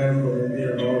disciples in Mayapur, and they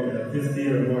are about 50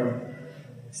 or more.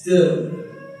 Still,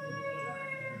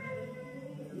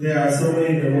 there are so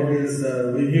many devotees.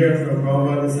 We hear from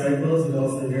Prabhupada disciples, we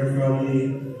also hear from the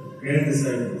grand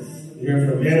disciples. You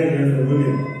hear from men, you hear from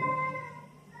women.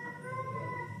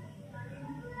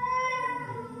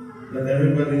 But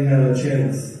everybody have a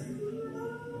chance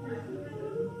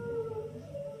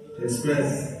to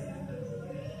express.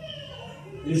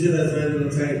 Usually that's very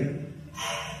little time.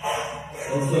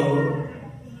 Also,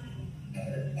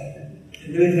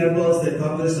 in many temples they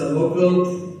publish a local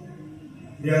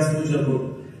Vyasa Puja book.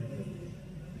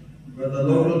 But the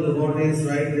local devotees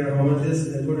write their homages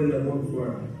and they put in a book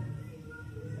form.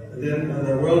 And then on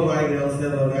the worldwide they also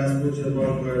have a Vyasa Puja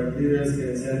book where leaders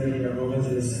can send in their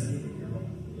homages.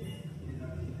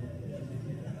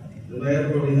 In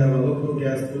Mayapur we have a local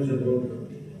Vyasa Puja book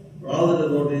where all the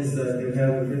devotees can have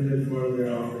a printed form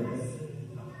their offerings.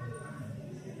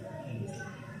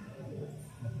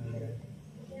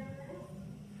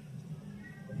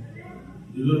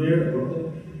 You look here,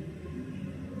 local?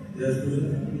 Vyasa Puja?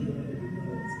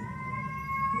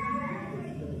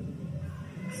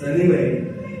 So anyway,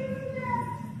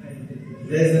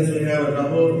 today since we have a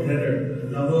double header, a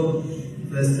double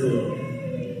festival.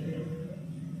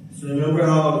 So remember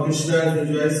how Krishna is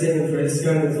rejoicing, and for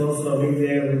ISKCON it's also a big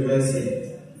day of rejoicing.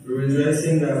 We're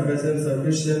rejoicing the presence of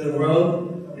Krishna in the world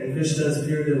and Krishna's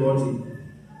pure devotee.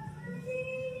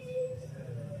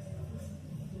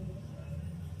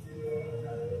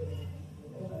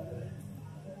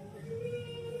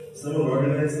 Someone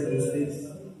organized these things.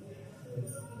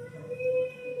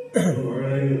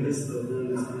 Organizing this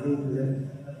meeting today.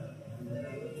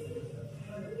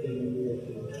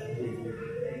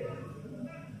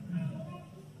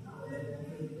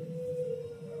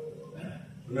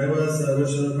 When I was with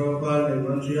Srila Prabhupada in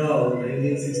Montreal in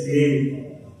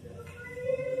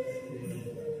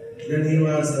 1968, then he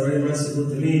was very merciful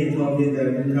to me and told me that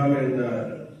you come and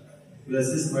you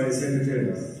assist my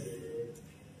secretaries.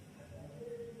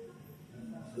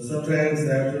 So sometimes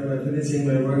after finishing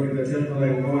my work in the temple, I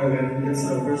go and I give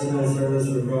some personal service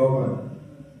for Prabhupada.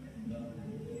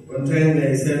 One time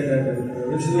they said that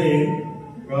originally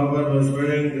Prabhupada was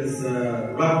wearing this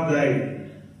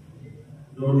rock-dyed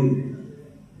dhoti.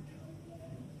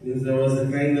 Means there was a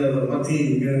kind of a mati,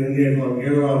 you get in India called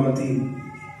Gerwa mati,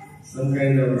 some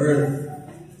kind of earth.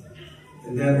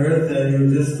 And that earth you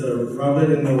just rub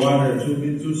it in the water,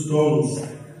 two stones.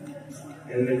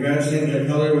 And then gradually the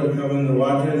color would come in the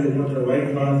water, and you put the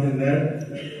white cloth in there,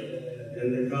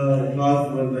 and the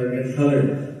cloth would get colored.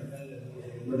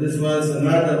 But this was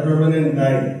not a permanent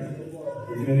dye.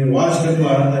 When you wash the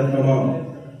cloth, that come out.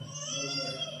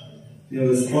 You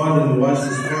have a spot, and you wash the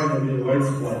spot, and you have a white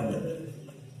spot.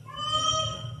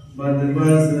 But it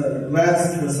was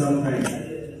last for some time,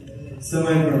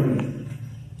 semi-permanent.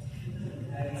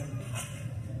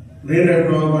 Later,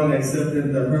 Prabhupada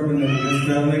accepted the permanent. Just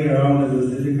traveling around, it was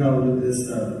difficult with this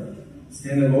stuff. It's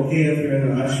kind of okay if you're in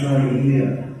an ashram in India.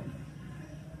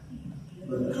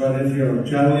 But if you're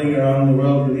traveling around the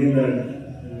world, you need to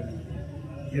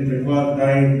get the cloth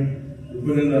dyed, you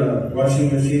put in the washing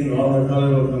machine, and all the color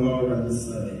will come out of this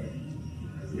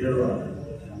earwax.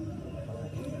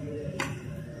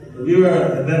 We were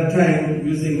at that time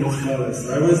using this color.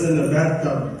 So I was in the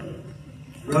bathtub,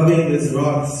 rubbing these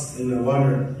rocks in the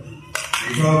water.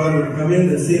 And Prabhupada would come in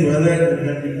to see whether it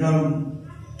had become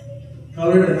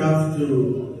colored enough to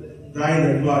dye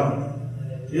the cloth.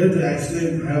 You have to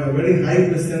actually have a very high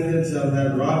percentage of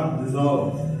that rock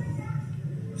dissolved.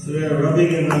 So we are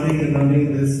rubbing and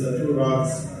rubbing these two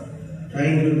rocks,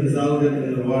 trying to dissolve it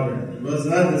in the water. It was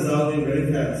not dissolving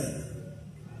very fast.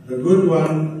 The good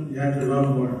one, you have to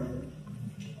rub more.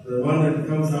 The one that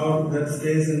comes out, that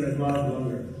stays in the cloth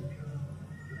longer.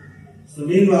 So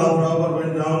meanwhile, Prabhupada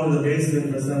went down to the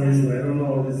basement for some reason. I don't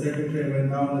know, the secretary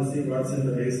went down to see what's in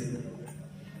the basement.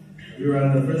 We were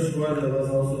on the first floor, that was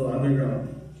also underground.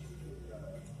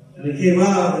 And he came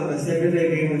out, and the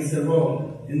secretary came and said,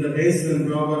 oh, in the basement,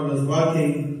 Prabhupada was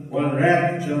walking, one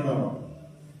rat jumped out.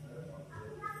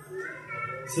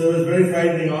 So it was very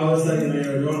frightening. All of a sudden, you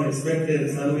don't expect it.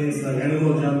 Suddenly, some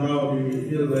animal jump out. You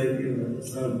feel like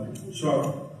some shock,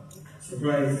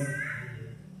 surprise,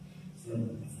 some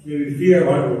maybe fear.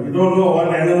 You don't know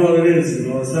what animal it is.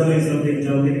 Suddenly something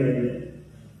jumping at you.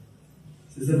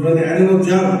 So he said, when the animal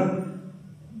jumped,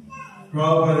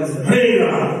 Prabhupada said, Hare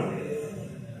Ram.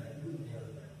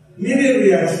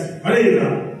 Immediately asked, Hare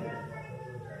Ram.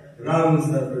 Ram is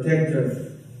the protector.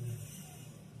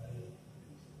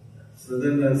 So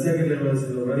then the secretary was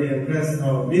very impressed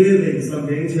how immediately some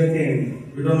danger came.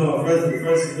 We don't know, first we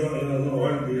don't know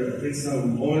what we are. It takes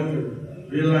some moment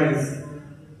to realize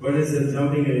what is it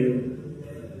jumping at you.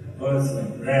 Oh, it's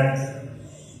like rat.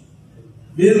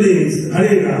 Immediately he said,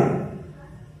 Hare Ram.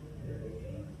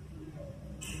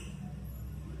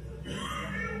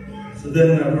 So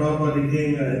then Prabhupada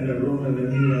came in the room and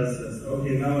then he was,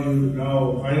 okay,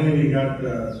 now finally we got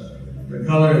the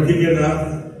color thick enough,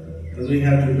 and we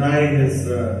have to dye his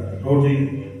dhoti,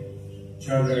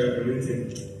 chadar, everything,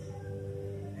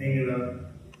 hang it up.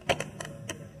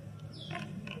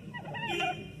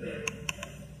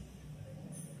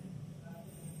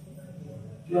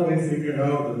 Now we figured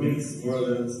out the mix more or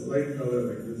less light color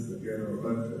like this together,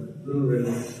 but a little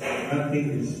reddish, not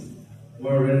pinkish,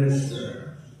 more reddish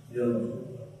yellow.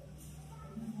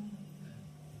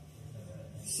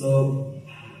 So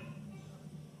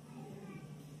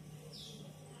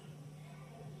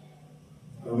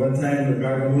one time the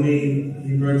Bhāgavatam,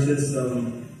 he purchased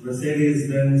some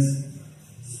Mercedes-Benz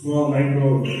small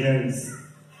micro vans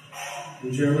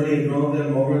in Germany, drove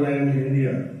them overland to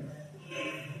India.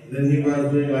 Then he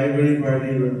was doing library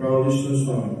party with Prabhu Vishnu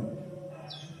Swami.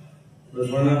 Was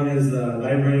one of his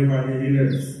library party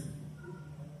leaders.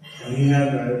 And he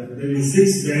had maybe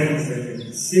 6 vans, I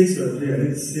think. 6 or 3, I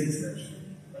think 6 actually.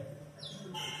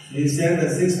 So he sent a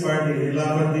 6 party,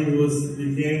 Ilapati, who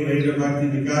became later Bhakti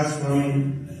Vikas Swami.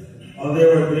 All they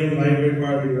were doing library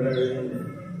party, what I remember.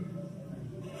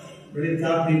 Pretty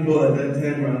top people at that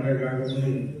time were under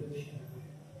Bhāgavatam.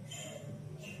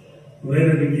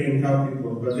 Later became top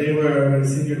people, but they were very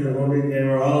senior devotees, they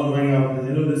were all going out, and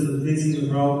they knew this was pleasing to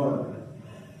Prabhupada.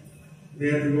 They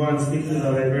had to go and speak to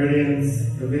the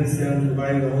librarians, convince them to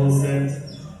buy the whole set.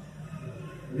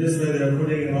 And this way they are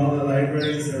putting in all the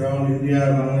libraries around India,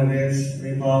 Bangladesh,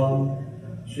 Nepal,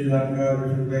 Sri Lanka,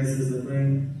 different places to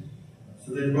bring.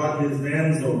 So they brought his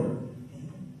vans over.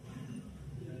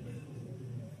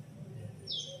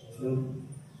 So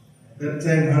that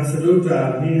time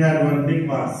Hansaduta, he had one big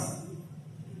bus.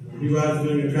 He was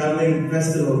doing a traveling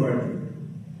festival party.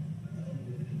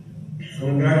 So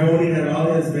when Bhāgavatam had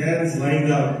all his vans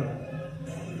lined up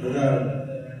for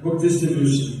the book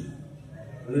distribution,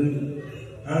 and then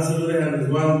Hansaduta had this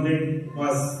one big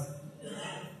bus.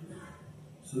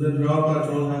 So then Prabhupada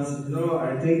told Hansaduta, no,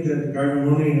 I think that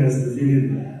Bhāgavatam has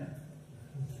defeated me.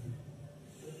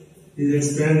 He's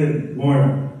expanded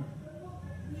more.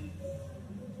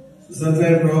 So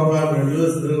sometimes Prabhupada would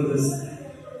use this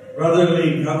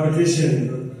brotherly competition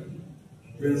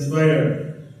to inspire.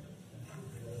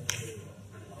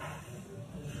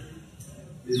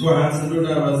 Before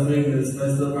Hansaduta was doing this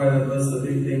festival part, that was a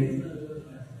big thing.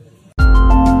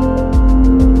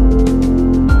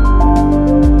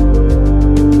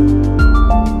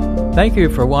 Thank you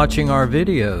for watching our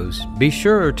videos. Be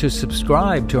sure to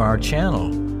subscribe to our channel.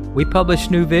 We publish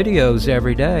new videos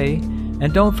every day,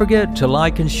 and don't forget to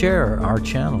like and share our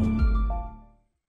channel.